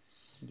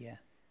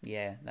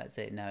 Yeah, that's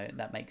it. No,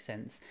 that makes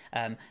sense.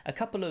 A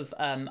couple of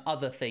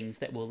other things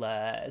that we'll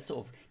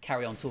sort of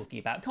carry on talking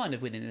about, kind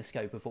of within the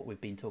scope of what we've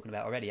been talking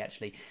about already,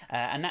 actually.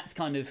 And that's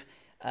kind of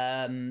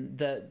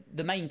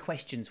the main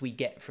questions we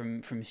get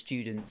from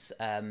students,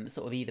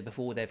 sort of either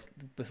before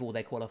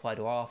they're qualified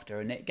or after,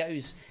 and it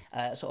goes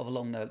sort of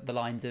along the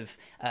lines of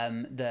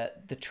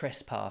the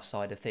trespass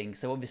side of things.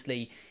 So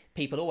obviously,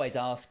 people always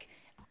ask,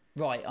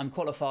 right, I'm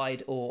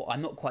qualified, or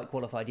I'm not quite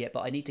qualified yet,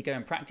 but I need to go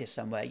and practice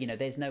somewhere.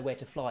 There's nowhere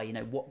to fly.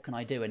 What can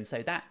I do? And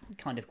so that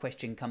kind of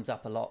question comes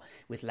up a lot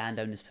with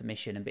landowners'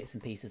 permission and bits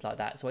and pieces like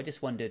that. So I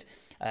just wondered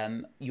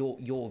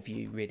your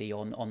view really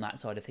on that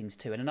side of things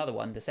too. And another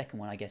one, the second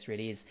one, I guess,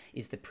 really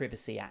is the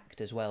Privacy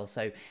Act as well.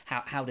 So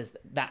how does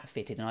that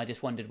fit in? And I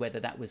just wondered whether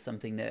that was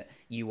something that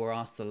you were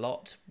asked a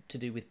lot to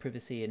do with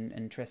privacy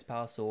and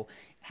trespass, or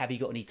have you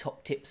got any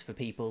top tips for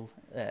people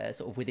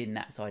sort of within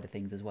that side of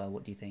things as well?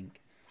 What do you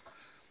think?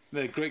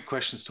 They're great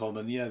questions, Tom,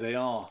 and yeah, they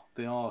are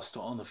asked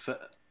on a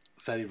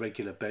fairly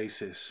regular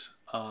basis.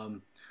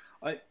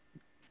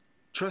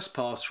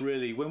 Trespass,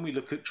 really, when we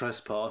look at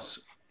trespass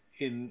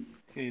in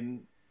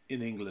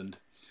England,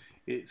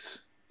 it's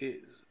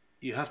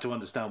you have to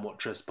understand what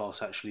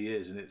trespass actually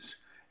is, and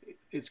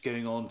it's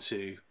going on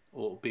to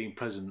or being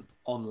present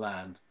on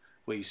land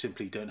where you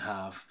simply don't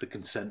have the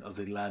consent of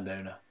the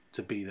landowner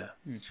to be there,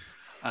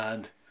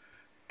 and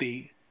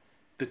the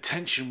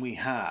tension we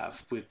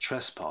have with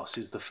trespass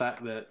is the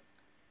fact that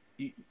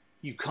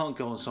you can't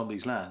go on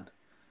somebody's land,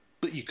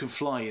 but you can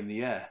fly in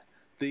the air.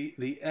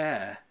 The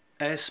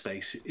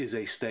airspace is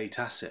a state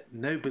asset.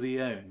 Nobody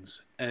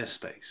owns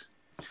airspace,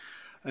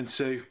 and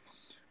so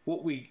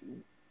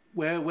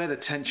where the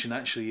tension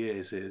actually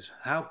is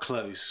how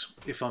close,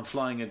 if I'm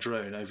flying a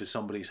drone over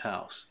somebody's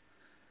house,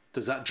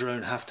 does that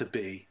drone have to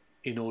be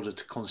in order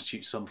to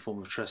constitute some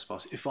form of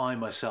trespass if I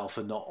myself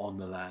are not on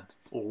the land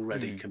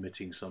already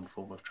committing some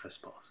form of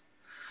trespass?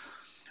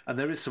 And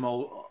there is some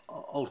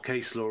old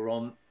case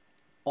law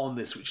on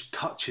this which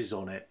touches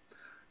on it,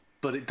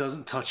 but it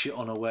doesn't touch it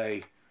on a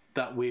way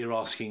that we're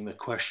asking the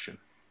question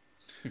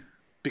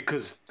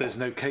because there's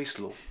no case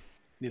law.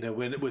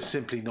 We're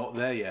simply not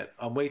there yet.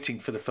 I'm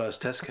waiting for the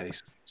first test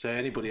case. So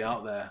anybody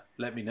out there,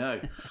 let me know.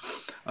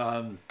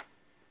 And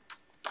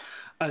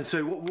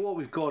so what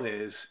we've got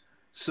is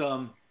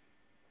some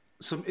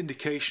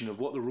indication of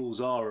what the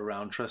rules are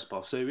around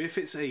trespass. So if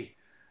it's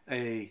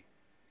a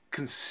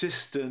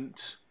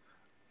consistent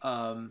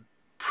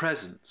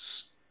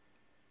presence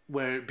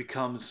where it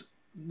becomes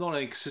not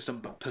only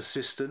consistent but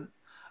persistent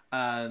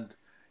and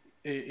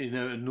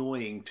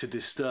annoying to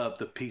disturb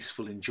the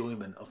peaceful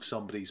enjoyment of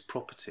somebody's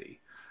property,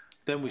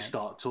 then we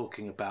start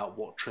talking about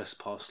what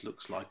trespass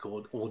looks like,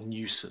 or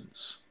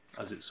nuisance,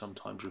 as it's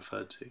sometimes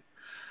referred to.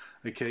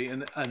 Okay,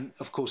 and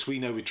of course we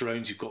know with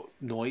drones you've got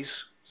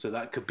noise, so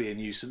that could be a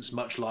nuisance,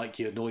 much like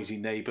your noisy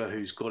neighbour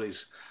who's got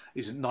his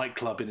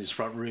nightclub in his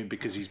front room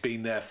because he's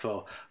been there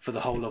for the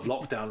whole of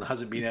lockdown and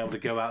hasn't been able to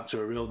go out to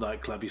a real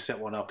nightclub. He set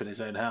one up in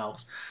his own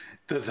house.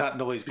 Does that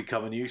noise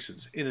become a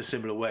nuisance? In a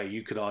similar way,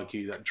 you could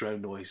argue that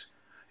drone noise,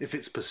 if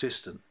it's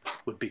persistent,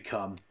 would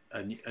become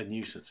a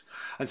nuisance.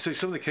 And so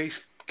some of the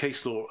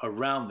case law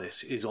around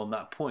this is on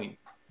that point.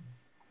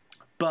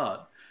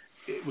 But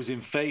it was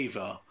in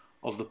favour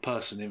of the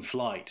person in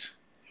flight.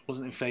 It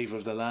wasn't in favour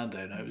of the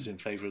landowner, it was in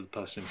favour of the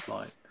person in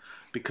flight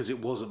because it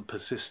wasn't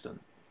persistent.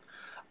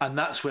 And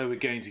that's where we're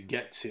going to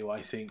get to,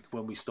 I think,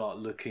 when we start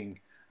looking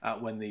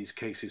at when these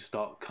cases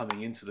start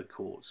coming into the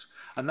courts.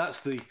 And that's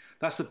the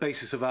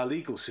basis of our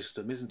legal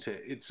system, isn't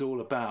it? It's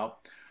all about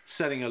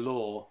setting a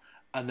law,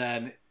 and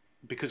then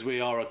because we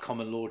are a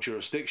common law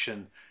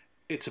jurisdiction,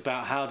 it's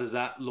about how does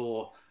that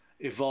law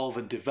evolve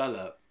and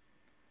develop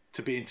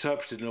to be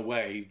interpreted in a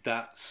way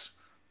that's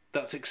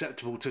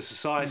acceptable to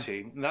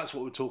society. And that's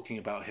what we're talking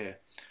about here.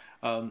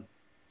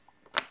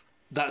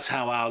 That's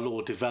how our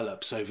law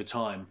develops over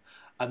time.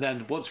 And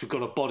then once we've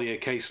got a body of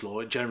case law,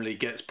 it generally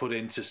gets put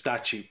into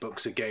statute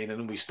books again,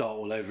 and then we start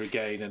all over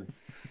again.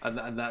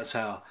 And that's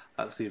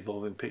the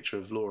evolving picture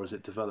of law as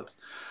it develops.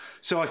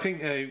 So I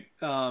think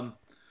the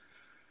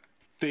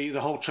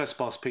whole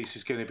trespass piece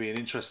is going to be an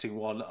interesting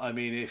one. I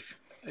mean, if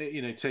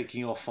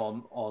taking off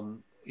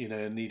on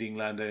needing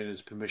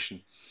landowners'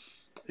 permission,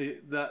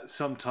 that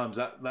sometimes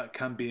that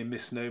can be a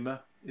misnomer.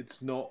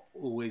 It's not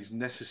always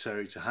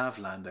necessary to have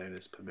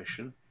landowners'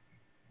 permission,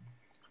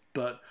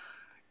 but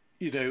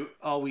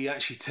are we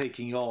actually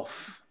taking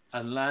off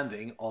and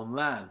landing on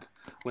land?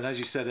 When, as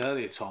you said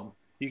earlier, Tom,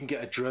 you can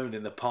get a drone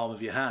in the palm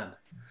of your hand.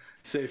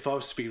 So if I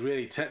was to be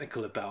really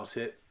technical about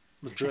it,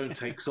 the drone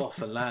takes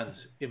off and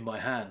lands in my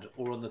hand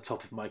or on the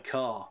top of my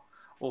car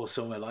or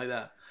somewhere like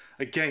that.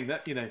 Again,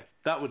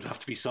 that would have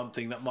to be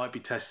something that might be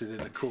tested in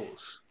the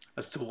courts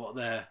as to what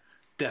their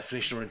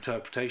definition or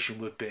interpretation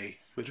would be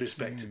with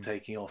respect to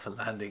taking off and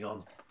landing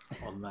on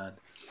land.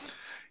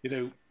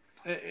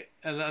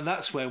 And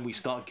that's when we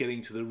start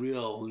getting to the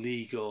real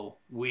legal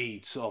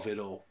weeds of it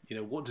all.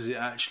 What does it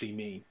actually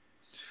mean?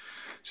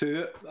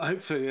 So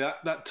hopefully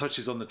that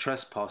touches on the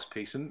trespass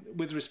piece. And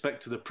with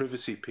respect to the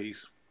privacy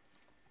piece,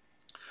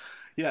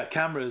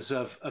 cameras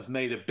have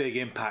made a big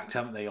impact,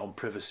 haven't they, on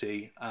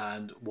privacy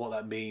and what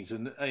that means.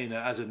 And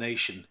as a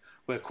nation,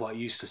 we're quite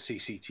used to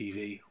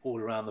CCTV all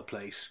around the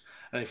place.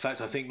 And in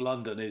fact, I think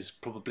London is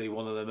probably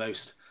one of the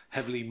most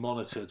heavily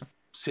monitored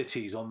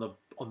cities on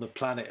the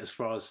planet as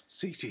far as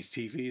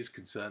CCTV is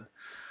concerned,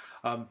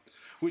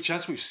 which,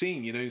 as we've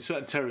seen, in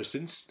certain terrorist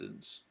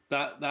incidents,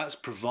 that's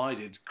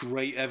provided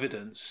great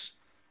evidence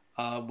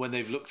when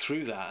they've looked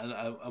through that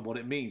and what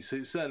it means. So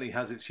it certainly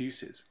has its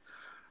uses.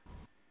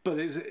 But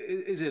is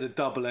it a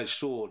double-edged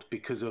sword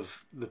because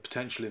of the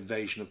potential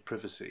invasion of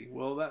privacy?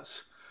 Well,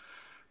 that's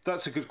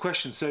a good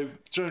question. So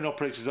drone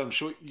operators, I'm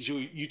sure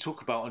you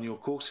talk about on your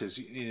courses,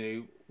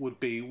 would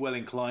be well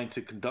inclined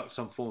to conduct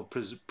some form of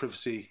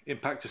privacy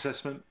impact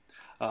assessment.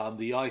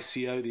 The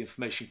ICO, the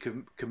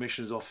Information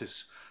Commissioner's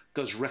Office,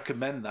 does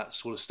recommend that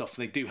sort of stuff,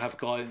 and they do have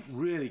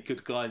really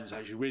good guidance,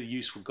 actually really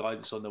useful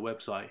guidance on their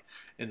website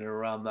in and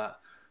around that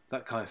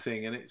kind of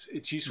thing, and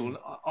it's useful.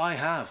 I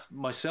have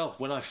myself,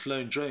 when I've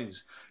flown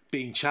drones,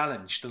 being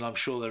challenged, and I'm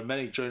sure there are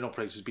many drone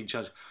operators being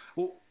challenged.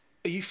 Well,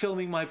 are you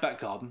filming my back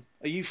garden?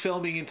 Are you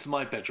filming into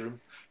my bedroom?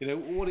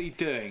 What are you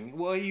doing?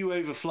 Why are you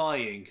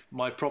overflying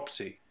my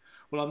property?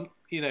 Well,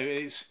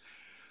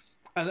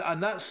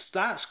 and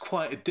that's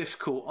quite a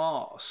difficult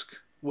ask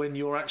when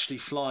you're actually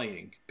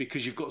flying,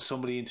 because you've got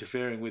somebody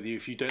interfering with you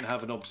if you don't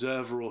have an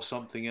observer or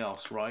something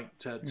else, right,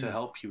 to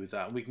help you with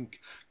that. And we can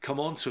come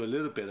on to a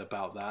little bit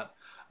about that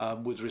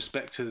with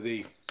respect to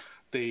the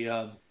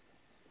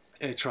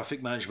Air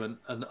Traffic Management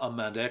and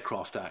Unmanned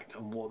Aircraft Act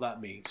and what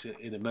that means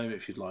in a moment,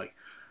 if you'd like.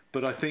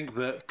 But I think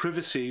that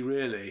privacy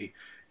really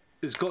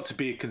has got to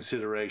be a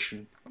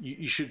consideration.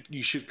 You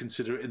should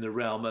consider it in the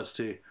realm as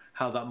to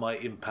how that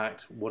might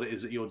impact what it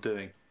is that you're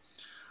doing.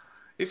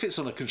 If it's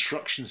on a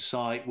construction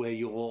site where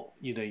you're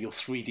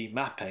 3D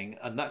mapping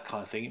and that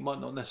kind of thing, it might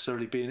not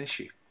necessarily be an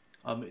issue.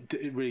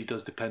 It really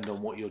does depend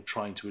on what you're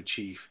trying to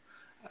achieve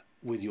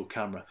with your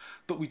camera.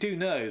 But we do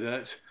know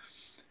that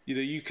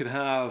you can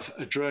have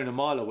a drone a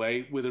mile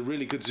away with a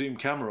really good zoom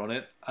camera on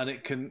it, and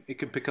it can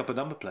pick up a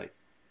number plate.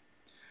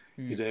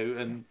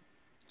 And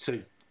so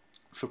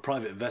for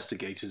private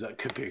investigators, that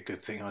could be a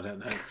good thing. I don't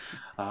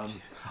know.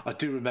 I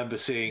do remember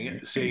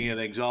seeing an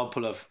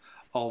example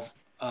of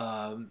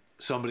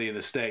somebody in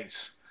the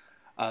States.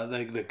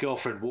 The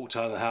girlfriend walked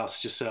out of the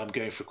house, just said, "I'm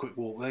going for a quick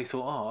walk." They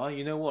thought, "Oh,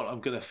 you know what?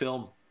 I'm going to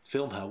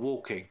film her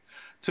walking."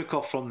 Took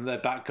off from their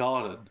back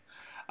garden,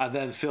 and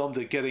then filmed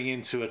her getting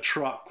into a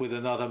truck with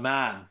another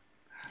man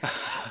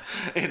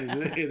in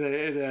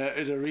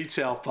a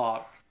retail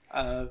park.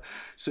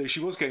 So she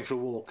was going for a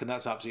walk, and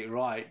that's absolutely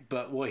right.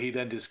 But what he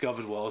then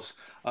discovered was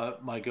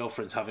my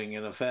girlfriend's having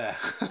an affair.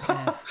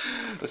 Yeah.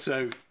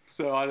 So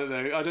I don't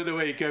know. I don't know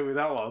where you go with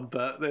that one,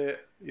 but there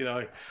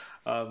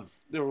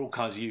are all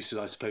kinds of uses,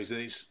 I suppose.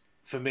 And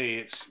for me,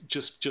 it's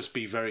just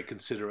be very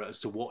considerate as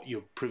to what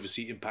your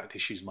privacy impact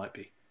issues might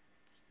be.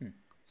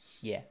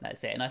 Yeah,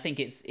 that's it. And I think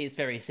it's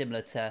very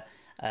similar to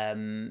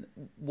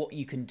what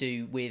you can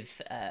do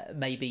with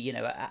maybe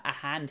a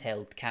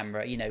handheld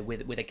camera,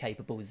 with a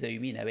capable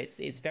zoom.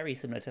 It's very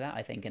similar to that,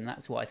 I think, and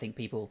that's what I think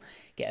people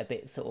get a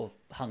bit sort of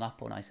hung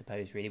up on, I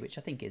suppose, really, which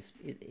I think is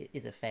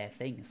a fair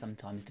thing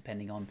sometimes,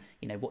 depending on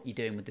what you're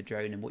doing with the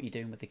drone and what you're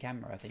doing with the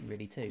camera, I think,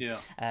 really too.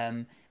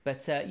 Yeah.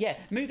 But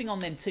moving on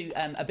then to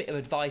a bit of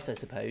advice, I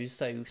suppose.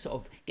 So sort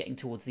of getting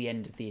towards the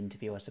end of the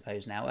interview, I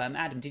suppose now.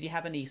 Adam, did you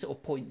have any sort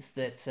of points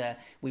that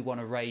we want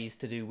to raise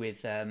to do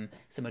with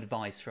some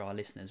advice for our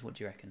listeners? What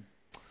do you reckon?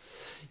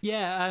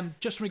 Yeah,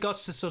 just in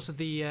regards to sort of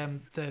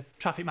the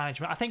traffic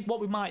management, I think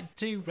what we might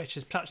do, Rich,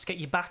 is perhaps get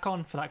you back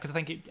on for that, because I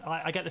think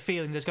I get the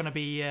feeling there's going to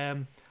be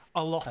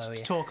a lot to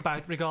talk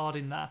about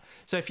regarding that.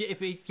 So if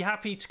you're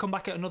happy to come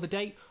back at another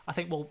date, I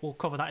think we'll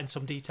cover that in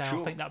some detail.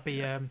 Cool. I think that'd be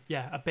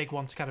a big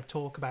one to kind of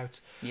talk about.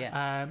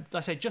 Yeah. Like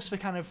I say, just for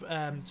kind of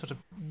sort of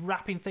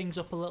wrapping things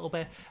up a little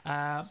bit,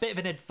 a bit of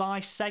an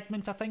advice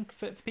segment, I think,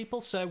 for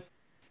people. So.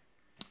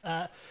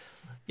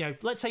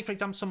 Let's say, for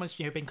example, someone's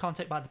been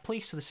contacted by the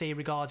police or the CA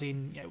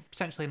regarding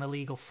potentially an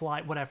illegal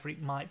flight, whatever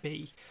it might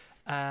be.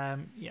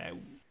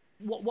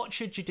 What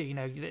should you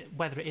do?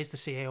 Whether it is the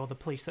CA or the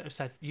police that have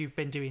said you've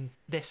been doing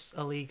this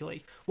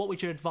illegally, what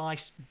would your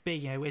advice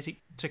be? Is it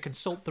to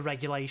consult the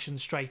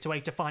regulations straight away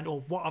to find,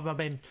 or what have I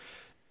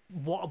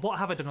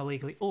done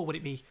illegally, or would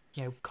it be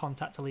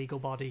contact a legal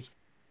body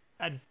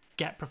and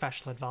get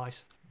professional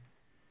advice?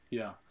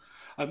 Yeah.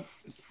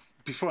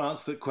 Before I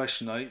answer that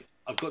question,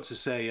 I've got to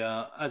say,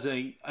 as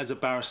a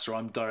barrister,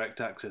 I'm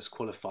direct access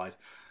qualified.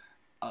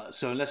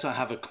 So unless I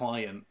have a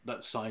client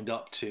that's signed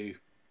up to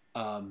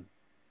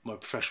my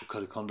professional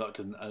code of conduct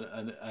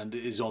and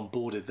is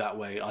onboarded that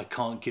way, I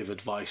can't give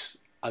advice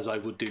as I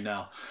would do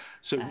now.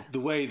 So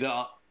the way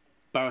that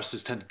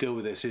barristers tend to deal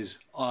with this is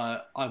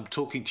I'm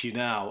talking to you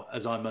now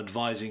as I'm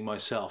advising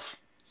myself.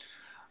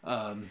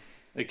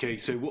 Okay,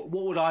 so what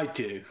would I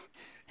do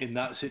in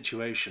that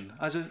situation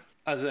as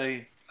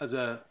a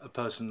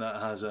person that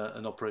has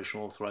an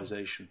operational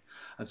authorization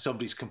and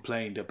somebody's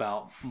complained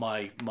about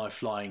my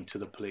flying to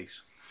the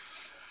police?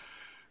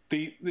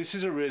 This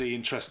is a really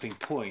interesting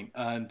point,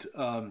 and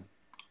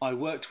I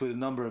worked with a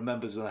number of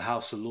members of the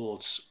House of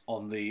Lords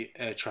on the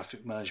Air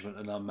Traffic Management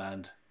and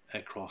Unmanned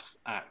Aircraft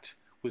Act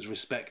with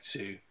respect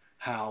to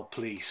how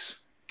police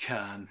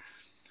can,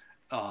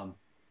 I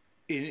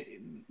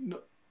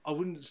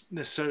wouldn't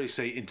necessarily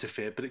say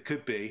interfere, but it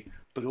could be,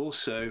 but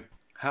also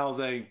how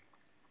they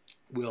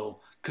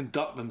will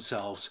conduct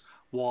themselves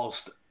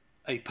whilst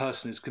a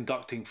person is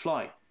conducting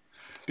flight.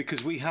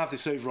 because we have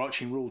this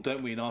overarching rule,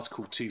 don't we, in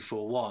Article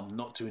 241,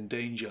 not to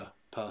endanger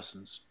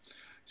persons.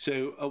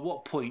 So at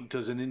what point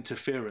does an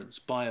interference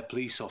by a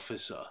police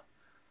officer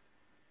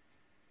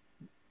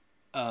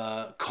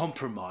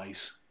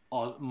compromise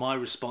on my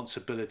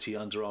responsibility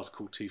under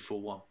Article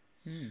 241?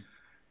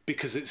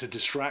 Because it's a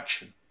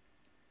distraction,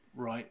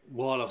 right?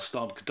 Whilst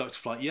I'm conducting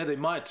flight. Yeah, they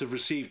might have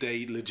received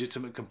a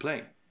legitimate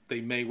complaint. They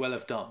may well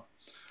have done.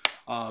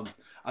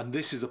 And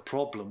this is a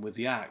problem with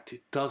the Act.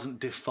 It doesn't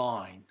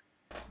define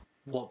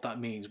what that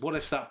means. What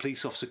if that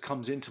police officer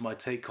comes into my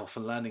takeoff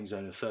and landing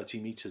zone of 30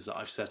 meters that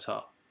I've set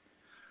up?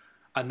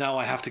 And now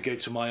I have to go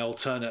to my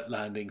alternate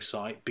landing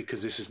site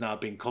because this has now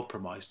been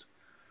compromised.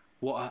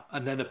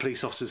 And then the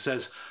police officer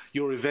says,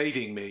 "You're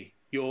evading me.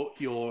 You're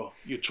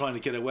trying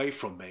to get away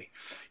from me."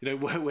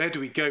 Where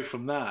do we go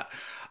from that?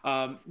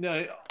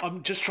 No,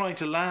 I'm just trying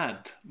to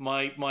land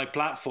my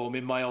platform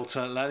in my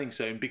alternate landing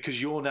zone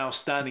because you're now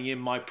standing in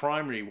my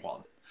primary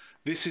one.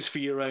 This is for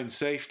your own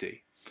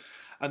safety.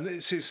 And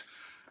this is,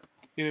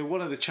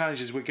 one of the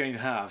challenges we're going to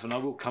have, and I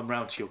will come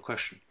round to your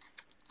question.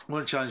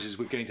 One of the challenges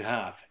we're going to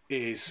have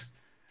is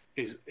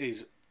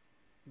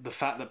the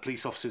fact that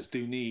police officers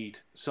do need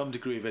some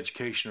degree of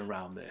education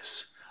around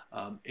this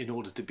in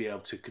order to be able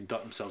to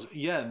conduct themselves.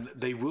 Yeah, and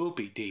they will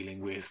be dealing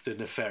with the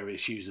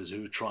nefarious users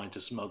who are trying to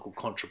smuggle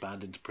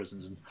contraband into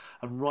prisons,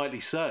 and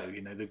rightly so.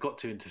 They've got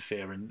to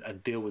interfere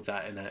and deal with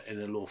that in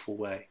a lawful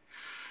way.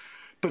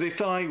 But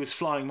if I was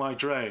flying my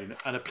drone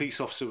and a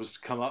police officer was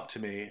to come up to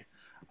me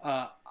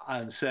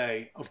and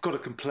say, "I've got a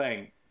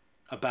complaint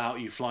about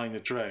you flying a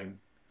drone,"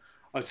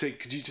 I'd say,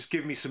 "Could you just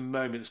give me some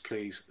moments,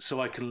 please,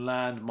 so I can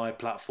land my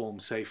platform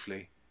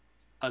safely,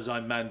 as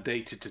I'm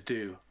mandated to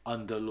do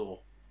under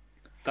law?"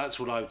 That's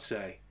what I would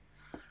say.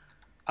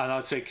 And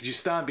I'd say, "Could you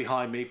stand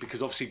behind me?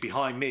 Because obviously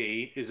behind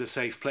me is a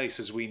safe place,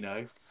 as we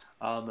know."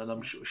 And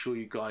I'm sure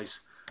you guys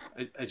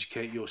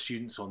educate your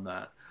students on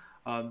that.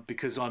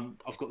 Because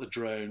I've got the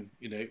drone,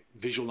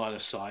 visual line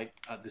of sight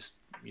at this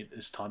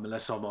time,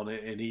 unless I'm on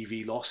an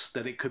EV loss,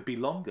 then it could be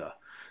longer.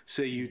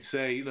 So you'd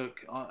say,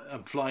 "Look,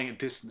 I'm flying at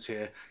distance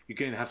here. You're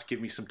going to have to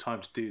give me some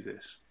time to do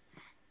this."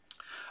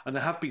 And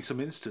there have been some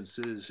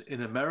instances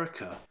in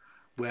America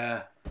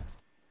where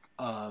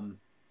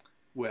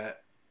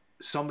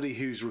somebody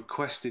who's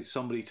requested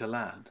somebody to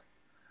land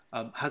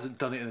hasn't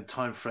done it in a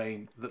time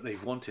frame that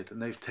they've wanted,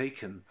 and they've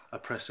taken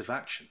oppressive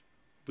action.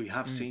 We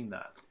have seen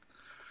that.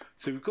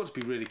 So we've got to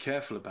be really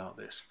careful about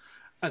this.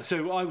 And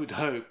so I would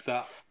hope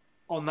that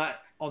on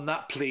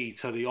that plea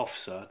to the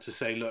officer to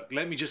say, "Look,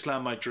 let me just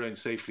land my drone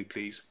safely,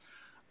 please,"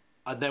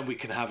 and then we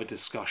can have a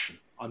discussion.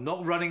 I'm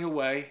not running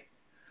away.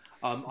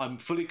 I'm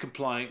fully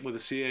compliant with the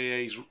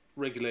CAA's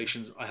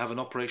regulations. I have an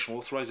operational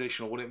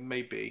authorization or what it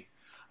may be,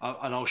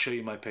 and I'll show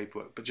you my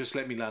paperwork. But just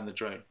let me land the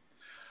drone.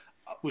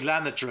 We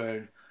land the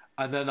drone,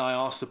 and then I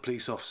ask the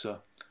police officer,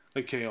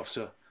 "Okay,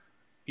 officer,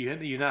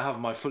 you now have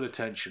my full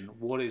attention.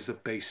 What is the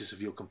basis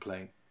of your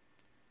complaint?"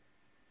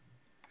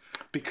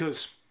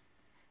 Because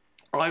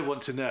I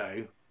want to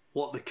know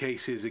what the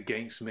case is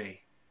against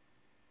me.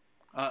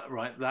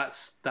 Right?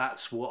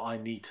 That's what I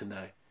need to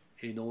know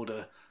in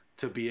order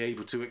to be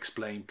able to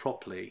explain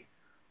properly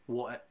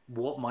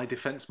what my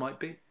defense might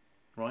be.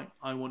 Right?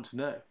 I want to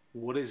know,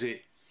 what is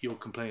it you're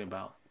complaining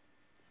about?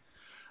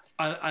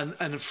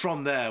 And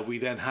from there, we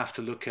then have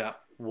to look at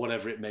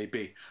whatever it may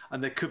be.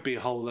 And there could be a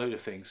whole load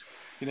of things.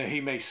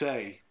 He may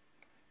say,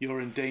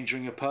 "You're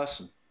endangering a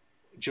person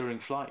during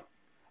flight.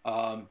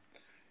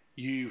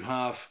 You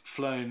have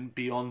flown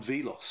beyond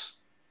VLOS.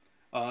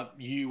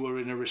 You were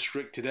in a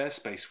restricted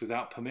airspace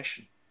without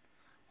permission.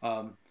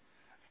 Oh,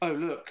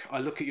 look, I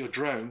look at your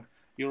drone.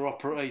 Your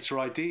operator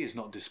ID is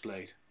not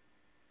displayed.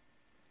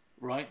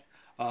 Right?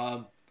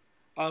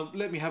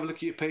 Let me have a look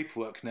at your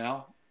paperwork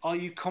now. Are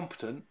you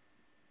competent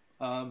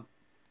for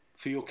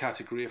your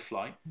category of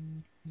flight?"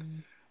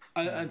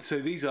 And so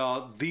these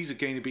are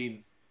going to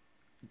be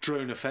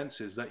drone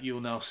offences that you'll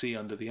now see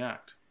under the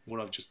Act,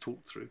 what I've just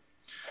talked through.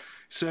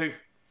 So,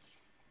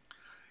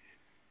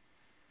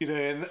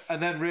 and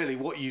then really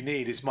what you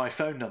need is my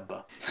phone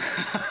number.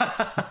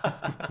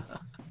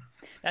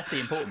 That's the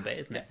important bit,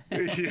 isn't it?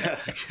 Yeah.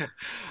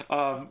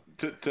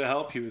 To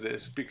help you with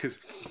this, because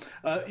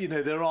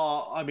there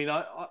are. I mean,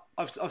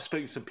 I've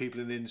spoken to some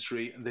people in the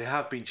industry, and they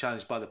have been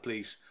challenged by the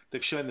police.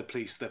 They've shown the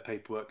police their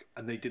paperwork,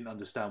 and they didn't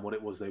understand what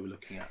it was they were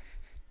looking at.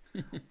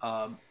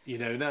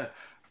 No,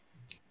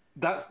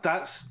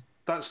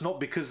 that's not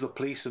because the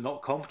police are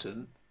not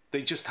competent.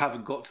 They just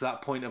haven't got to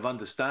that point of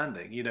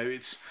understanding.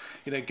 It's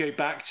go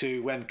back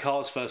to when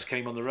cars first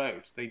came on the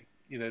road. The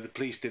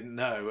police didn't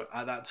know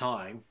at that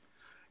time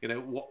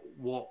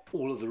what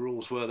all of the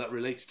rules were that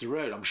related to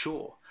road, I'm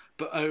sure.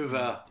 But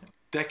over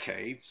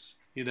decades,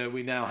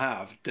 we now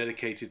have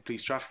dedicated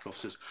police traffic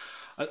officers.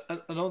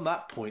 And on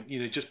that point,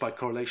 just by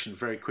correlation,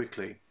 very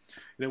quickly,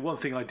 one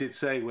thing I did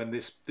say when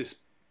this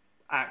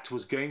Act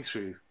was going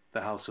through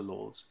the House of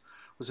Lords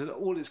was that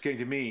all it's going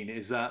to mean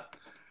is that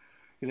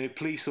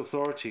police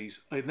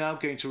authorities are now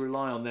going to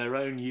rely on their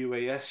own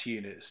UAS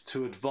units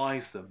to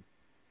advise them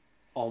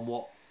on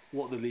what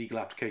the legal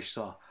applications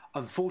are.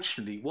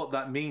 Unfortunately, what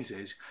that means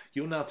is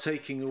you're now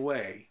taking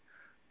away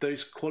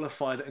those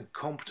qualified and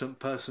competent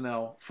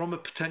personnel from a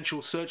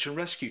potential search and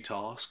rescue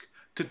task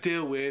to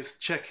deal with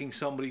checking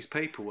somebody's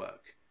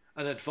paperwork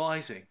and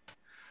advising.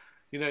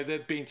 They're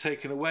being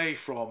taken away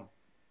from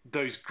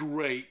those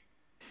great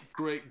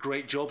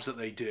jobs that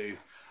they do,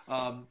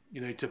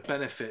 to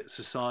benefit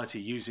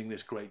society using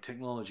this great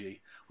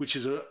technology, which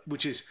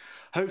is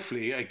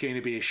hopefully going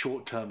to be a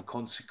short-term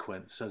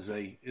consequence as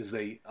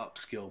they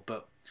upskill.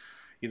 But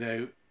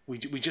we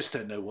just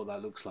don't know what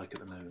that looks like at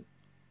the moment.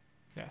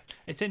 Yeah,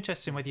 it's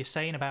interesting what you're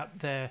saying about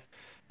the.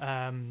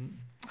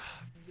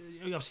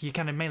 Obviously, you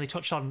kind of mainly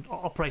touched on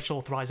operational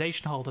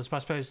authorization holders, but I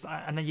suppose,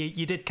 and then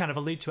you did kind of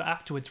allude to it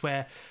afterwards,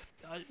 where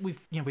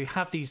we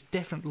have these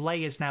different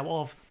layers now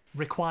of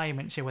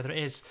requirements, whether it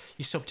is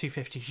your sub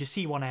 250s, your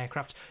C1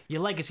 aircraft,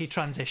 your legacy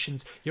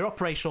transitions, your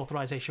operational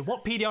authorization.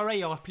 What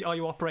PDRA are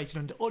you operating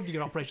under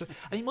your operational?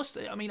 And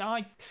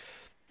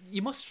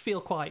you must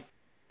feel quite.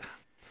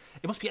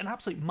 It must be an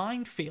absolute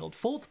minefield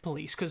for the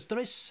police, because there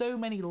is so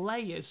many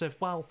layers of,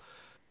 well,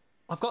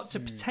 I've got to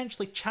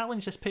potentially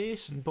challenge this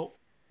person, but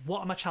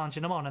what am I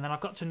challenging them on? And then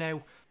I've got to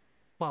know,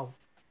 well,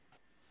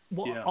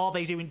 what are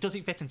they doing? Does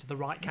it fit into the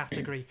right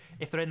category?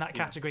 If they're in that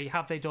category,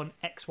 have they done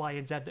X, Y,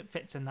 and Z that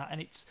fits in that?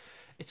 And it's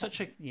such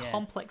a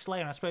complex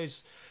layer. And I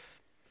suppose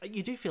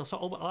you do feel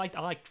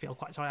I feel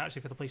quite sorry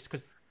actually for the police,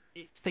 because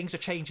things are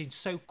changing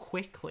so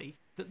quickly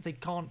that they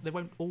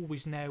won't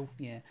always know.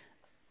 Yeah.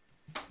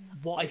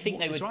 I think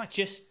they were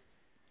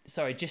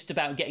just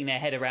about getting their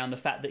head around the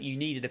fact that you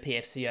needed a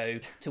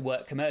PFCO to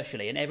work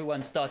commercially, and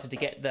everyone started to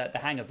get the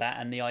hang of that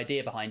and the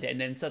idea behind it, and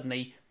then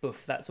suddenly,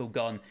 boof, that's all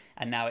gone,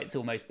 and now it's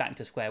almost back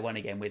to square one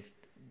again with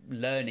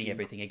learning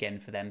everything again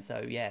for them.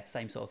 So yeah,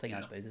 same sort of thing,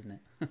 I suppose, isn't it?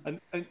 and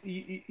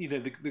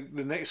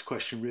the next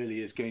question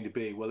really is going to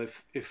be, well,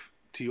 if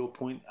to your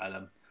point,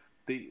 Adam,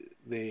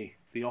 the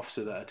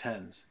officer that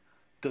attends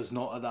does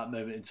not at that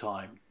moment in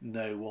time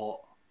know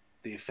what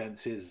the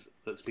offence is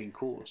that's been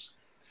caused.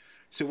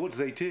 So what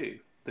do?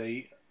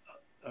 They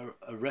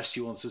arrest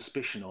you on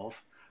suspicion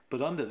of,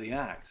 but under the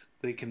Act,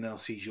 they can now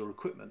seize your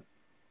equipment.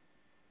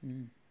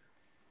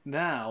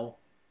 Now,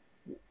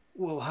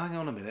 well, hang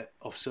on a minute,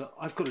 officer.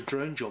 I've got a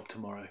drone job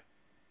tomorrow.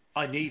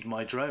 I need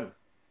my drone.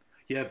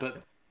 Yeah,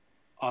 but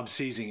I'm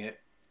seizing it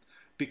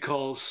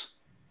because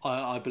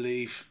I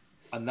believe,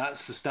 and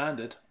that's the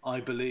standard, I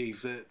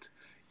believe that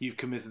you've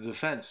committed an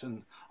offence.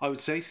 And I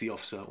would say to the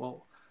officer,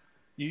 well,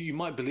 you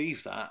might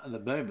believe that at the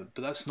moment,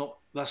 but that's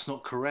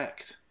not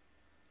correct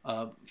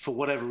for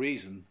whatever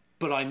reason.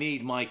 But I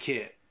need my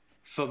kit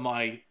for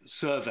my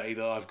survey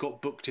that I've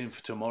got booked in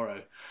for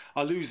tomorrow.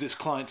 I lose this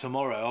client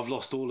tomorrow. I've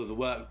lost all of the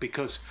work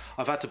because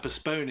I've had to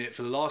postpone it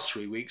for the last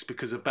 3 weeks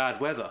because of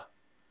bad weather,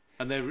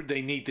 and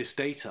they need this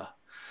data.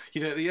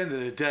 At the end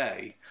of the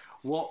day,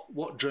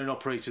 what drone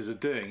operators are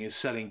doing is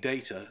selling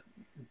data.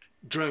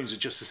 Drones are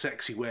just a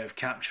sexy way of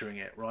capturing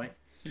it, right?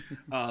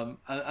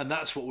 And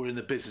that's what we're in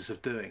the business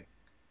of doing.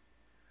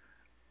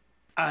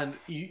 And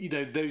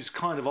those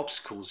kind of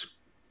obstacles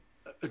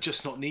are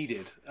just not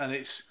needed. And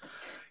it's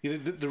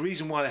the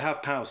reason why they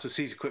have powers to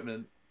seize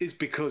equipment is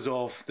because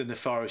of the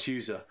nefarious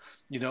user.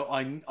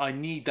 I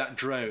need that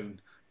drone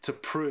to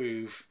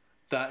prove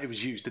that it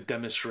was used to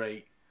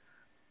demonstrate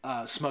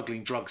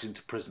smuggling drugs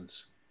into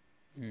prisons.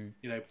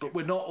 But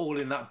we're not all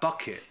in that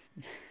bucket,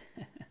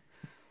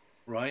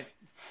 right?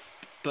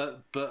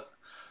 But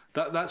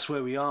that's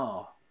where we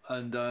are,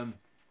 and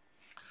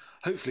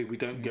hopefully we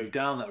don't go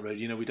down that road.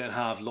 We don't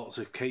have lots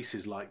of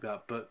cases like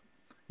that, but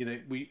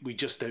we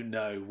just don't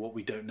know what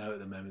we don't know at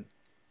the moment.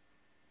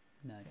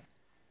 No.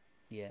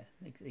 Yeah,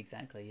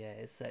 exactly. Yeah,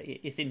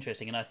 it's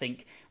interesting, and I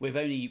think we've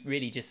only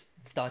really just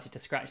started to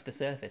scratch the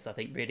surface. I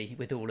think really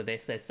with all of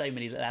this, there's so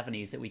many little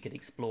avenues that we could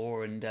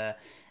explore and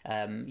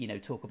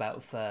talk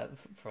about for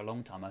a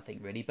long time. I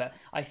think really, but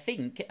I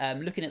think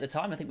looking at the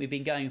time, I think we've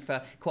been going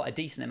for quite a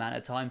decent amount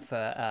of time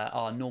for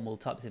our normal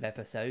types of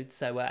episodes.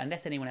 So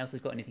unless anyone else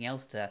has got anything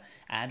else to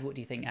add, what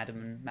do you think, Adam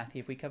and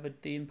Matthew? Have we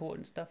covered the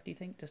important stuff? Do you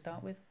think to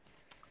start with?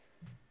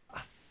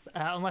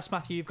 Unless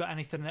Matthew, you've got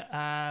anything.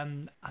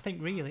 I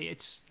think really,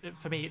 it's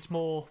for me. It's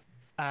more.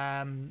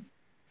 Do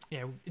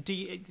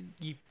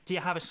you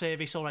have a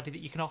service already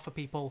that you can offer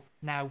people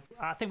now?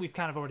 I think we've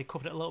kind of already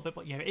covered it a little bit,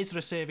 but is there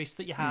a service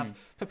that you have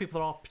for people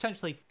that are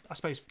potentially, I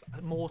suppose,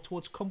 more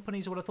towards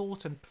companies? I would have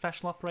thought, and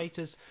professional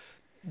operators.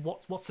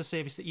 What's the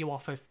service that you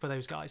offer for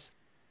those guys?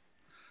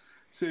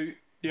 So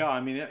yeah,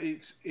 I mean,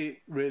 it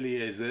really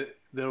is that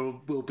there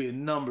will be a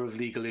number of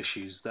legal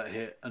issues that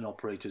hit an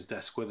operator's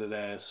desk, whether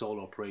they're a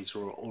sole operator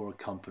or a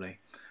company,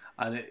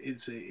 and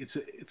it's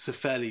a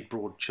fairly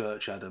broad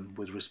church, Adam,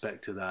 with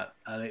respect to that,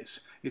 and it's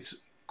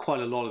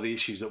quite a lot of the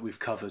issues that we've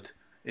covered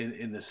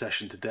in the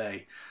session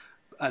today,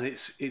 and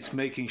it's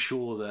making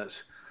sure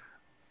that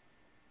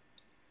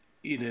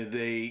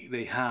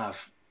they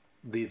have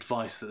the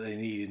advice that they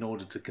need in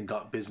order to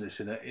conduct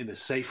business in a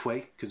safe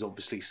way, because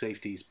obviously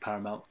safety is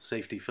paramount.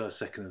 Safety first,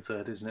 second, and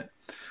third, isn't it?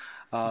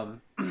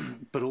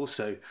 But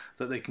also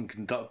that they can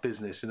conduct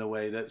business in a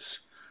way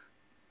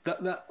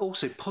that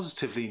also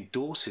positively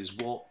endorses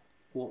what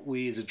what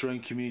we as a drone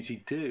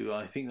community do.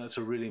 I think that's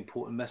a really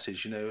important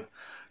message.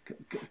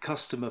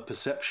 Customer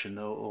perception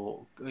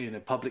or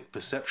public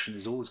perception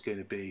is always going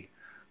to be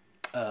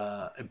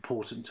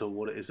important to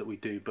what it is that we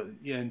do. But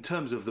in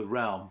terms of the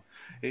realm,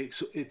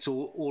 it's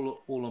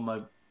all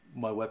on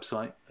my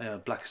website,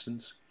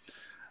 Blackiston's,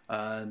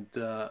 and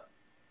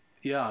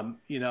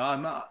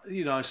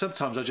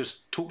sometimes I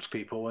just talk to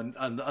people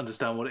and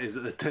understand what it is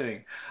that they're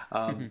doing.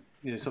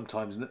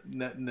 Sometimes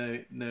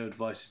no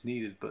advice is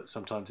needed, but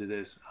sometimes it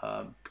is,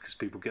 because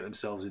people get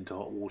themselves into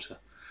hot water.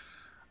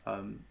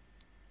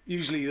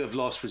 Usually of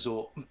last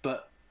resort,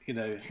 but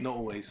not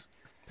always.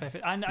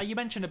 Perfect. And you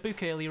mentioned a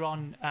book earlier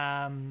on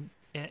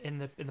in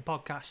the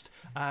podcast.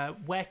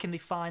 Where can they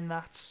find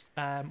that?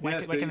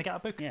 Where can they get a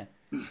book? Yeah.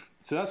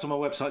 So that's on my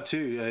website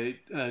too.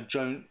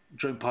 Drone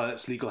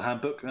Pilot's Legal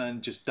Handbook,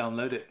 and just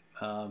download it.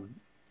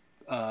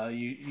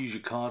 You use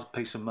your card,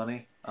 pay some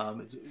money.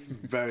 It's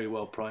very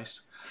well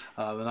priced,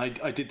 and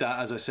I did that,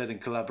 as I said, in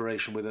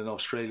collaboration with an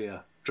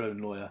Australia drone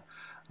lawyer,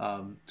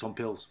 Tom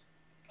Pills,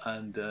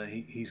 and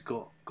he's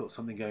got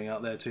something going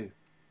out there too.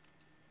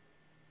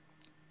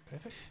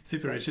 Perfect.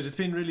 Super, Richard. It's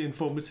been really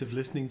informative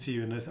listening to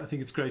you, and I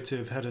think it's great to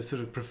have had a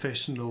sort of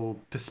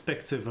professional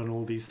perspective on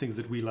all these things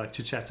that we like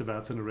to chat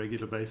about on a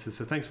regular basis.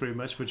 So thanks very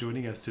much for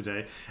joining us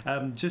today.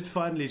 Just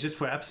finally, just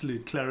for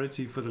absolute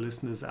clarity for the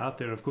listeners out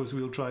there, of course,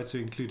 we'll try to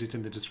include it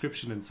in the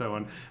description and so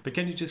on, but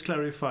can you just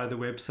clarify the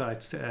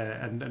website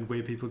and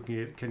where people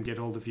can get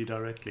hold of you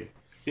directly?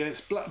 Yeah,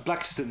 it's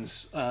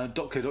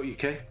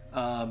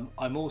blackistons.co.uk.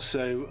 I'm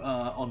also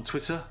on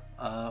Twitter.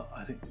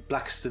 I think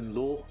Blackiston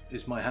Law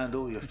is my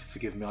handle. You have to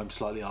forgive me, I'm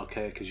slightly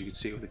archaic, as you can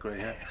see with the grey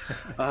hair.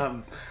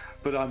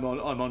 But I'm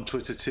on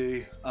Twitter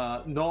too.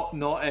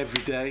 Not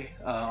every day,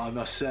 I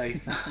must say.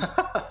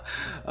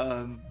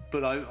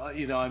 But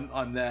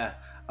I'm there,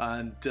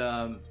 and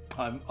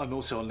I'm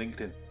also on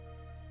LinkedIn.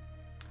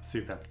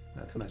 Super,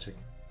 that's magic.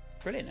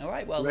 Brilliant. All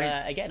right. Well,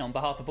 again, on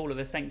behalf of all of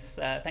us, thanks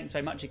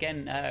very much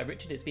again,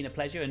 Richard. It's been a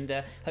pleasure,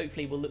 and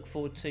hopefully we'll look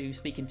forward to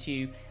speaking to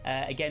you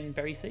again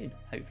very soon,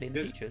 hopefully in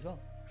the future as well.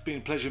 It's been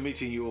a pleasure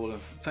meeting you all,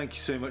 and thank you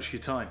so much for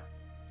your time.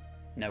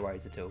 No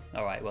worries at all.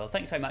 All right. Well,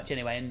 thanks very much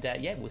anyway, and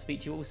we'll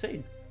speak to you all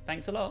soon.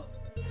 Thanks a lot.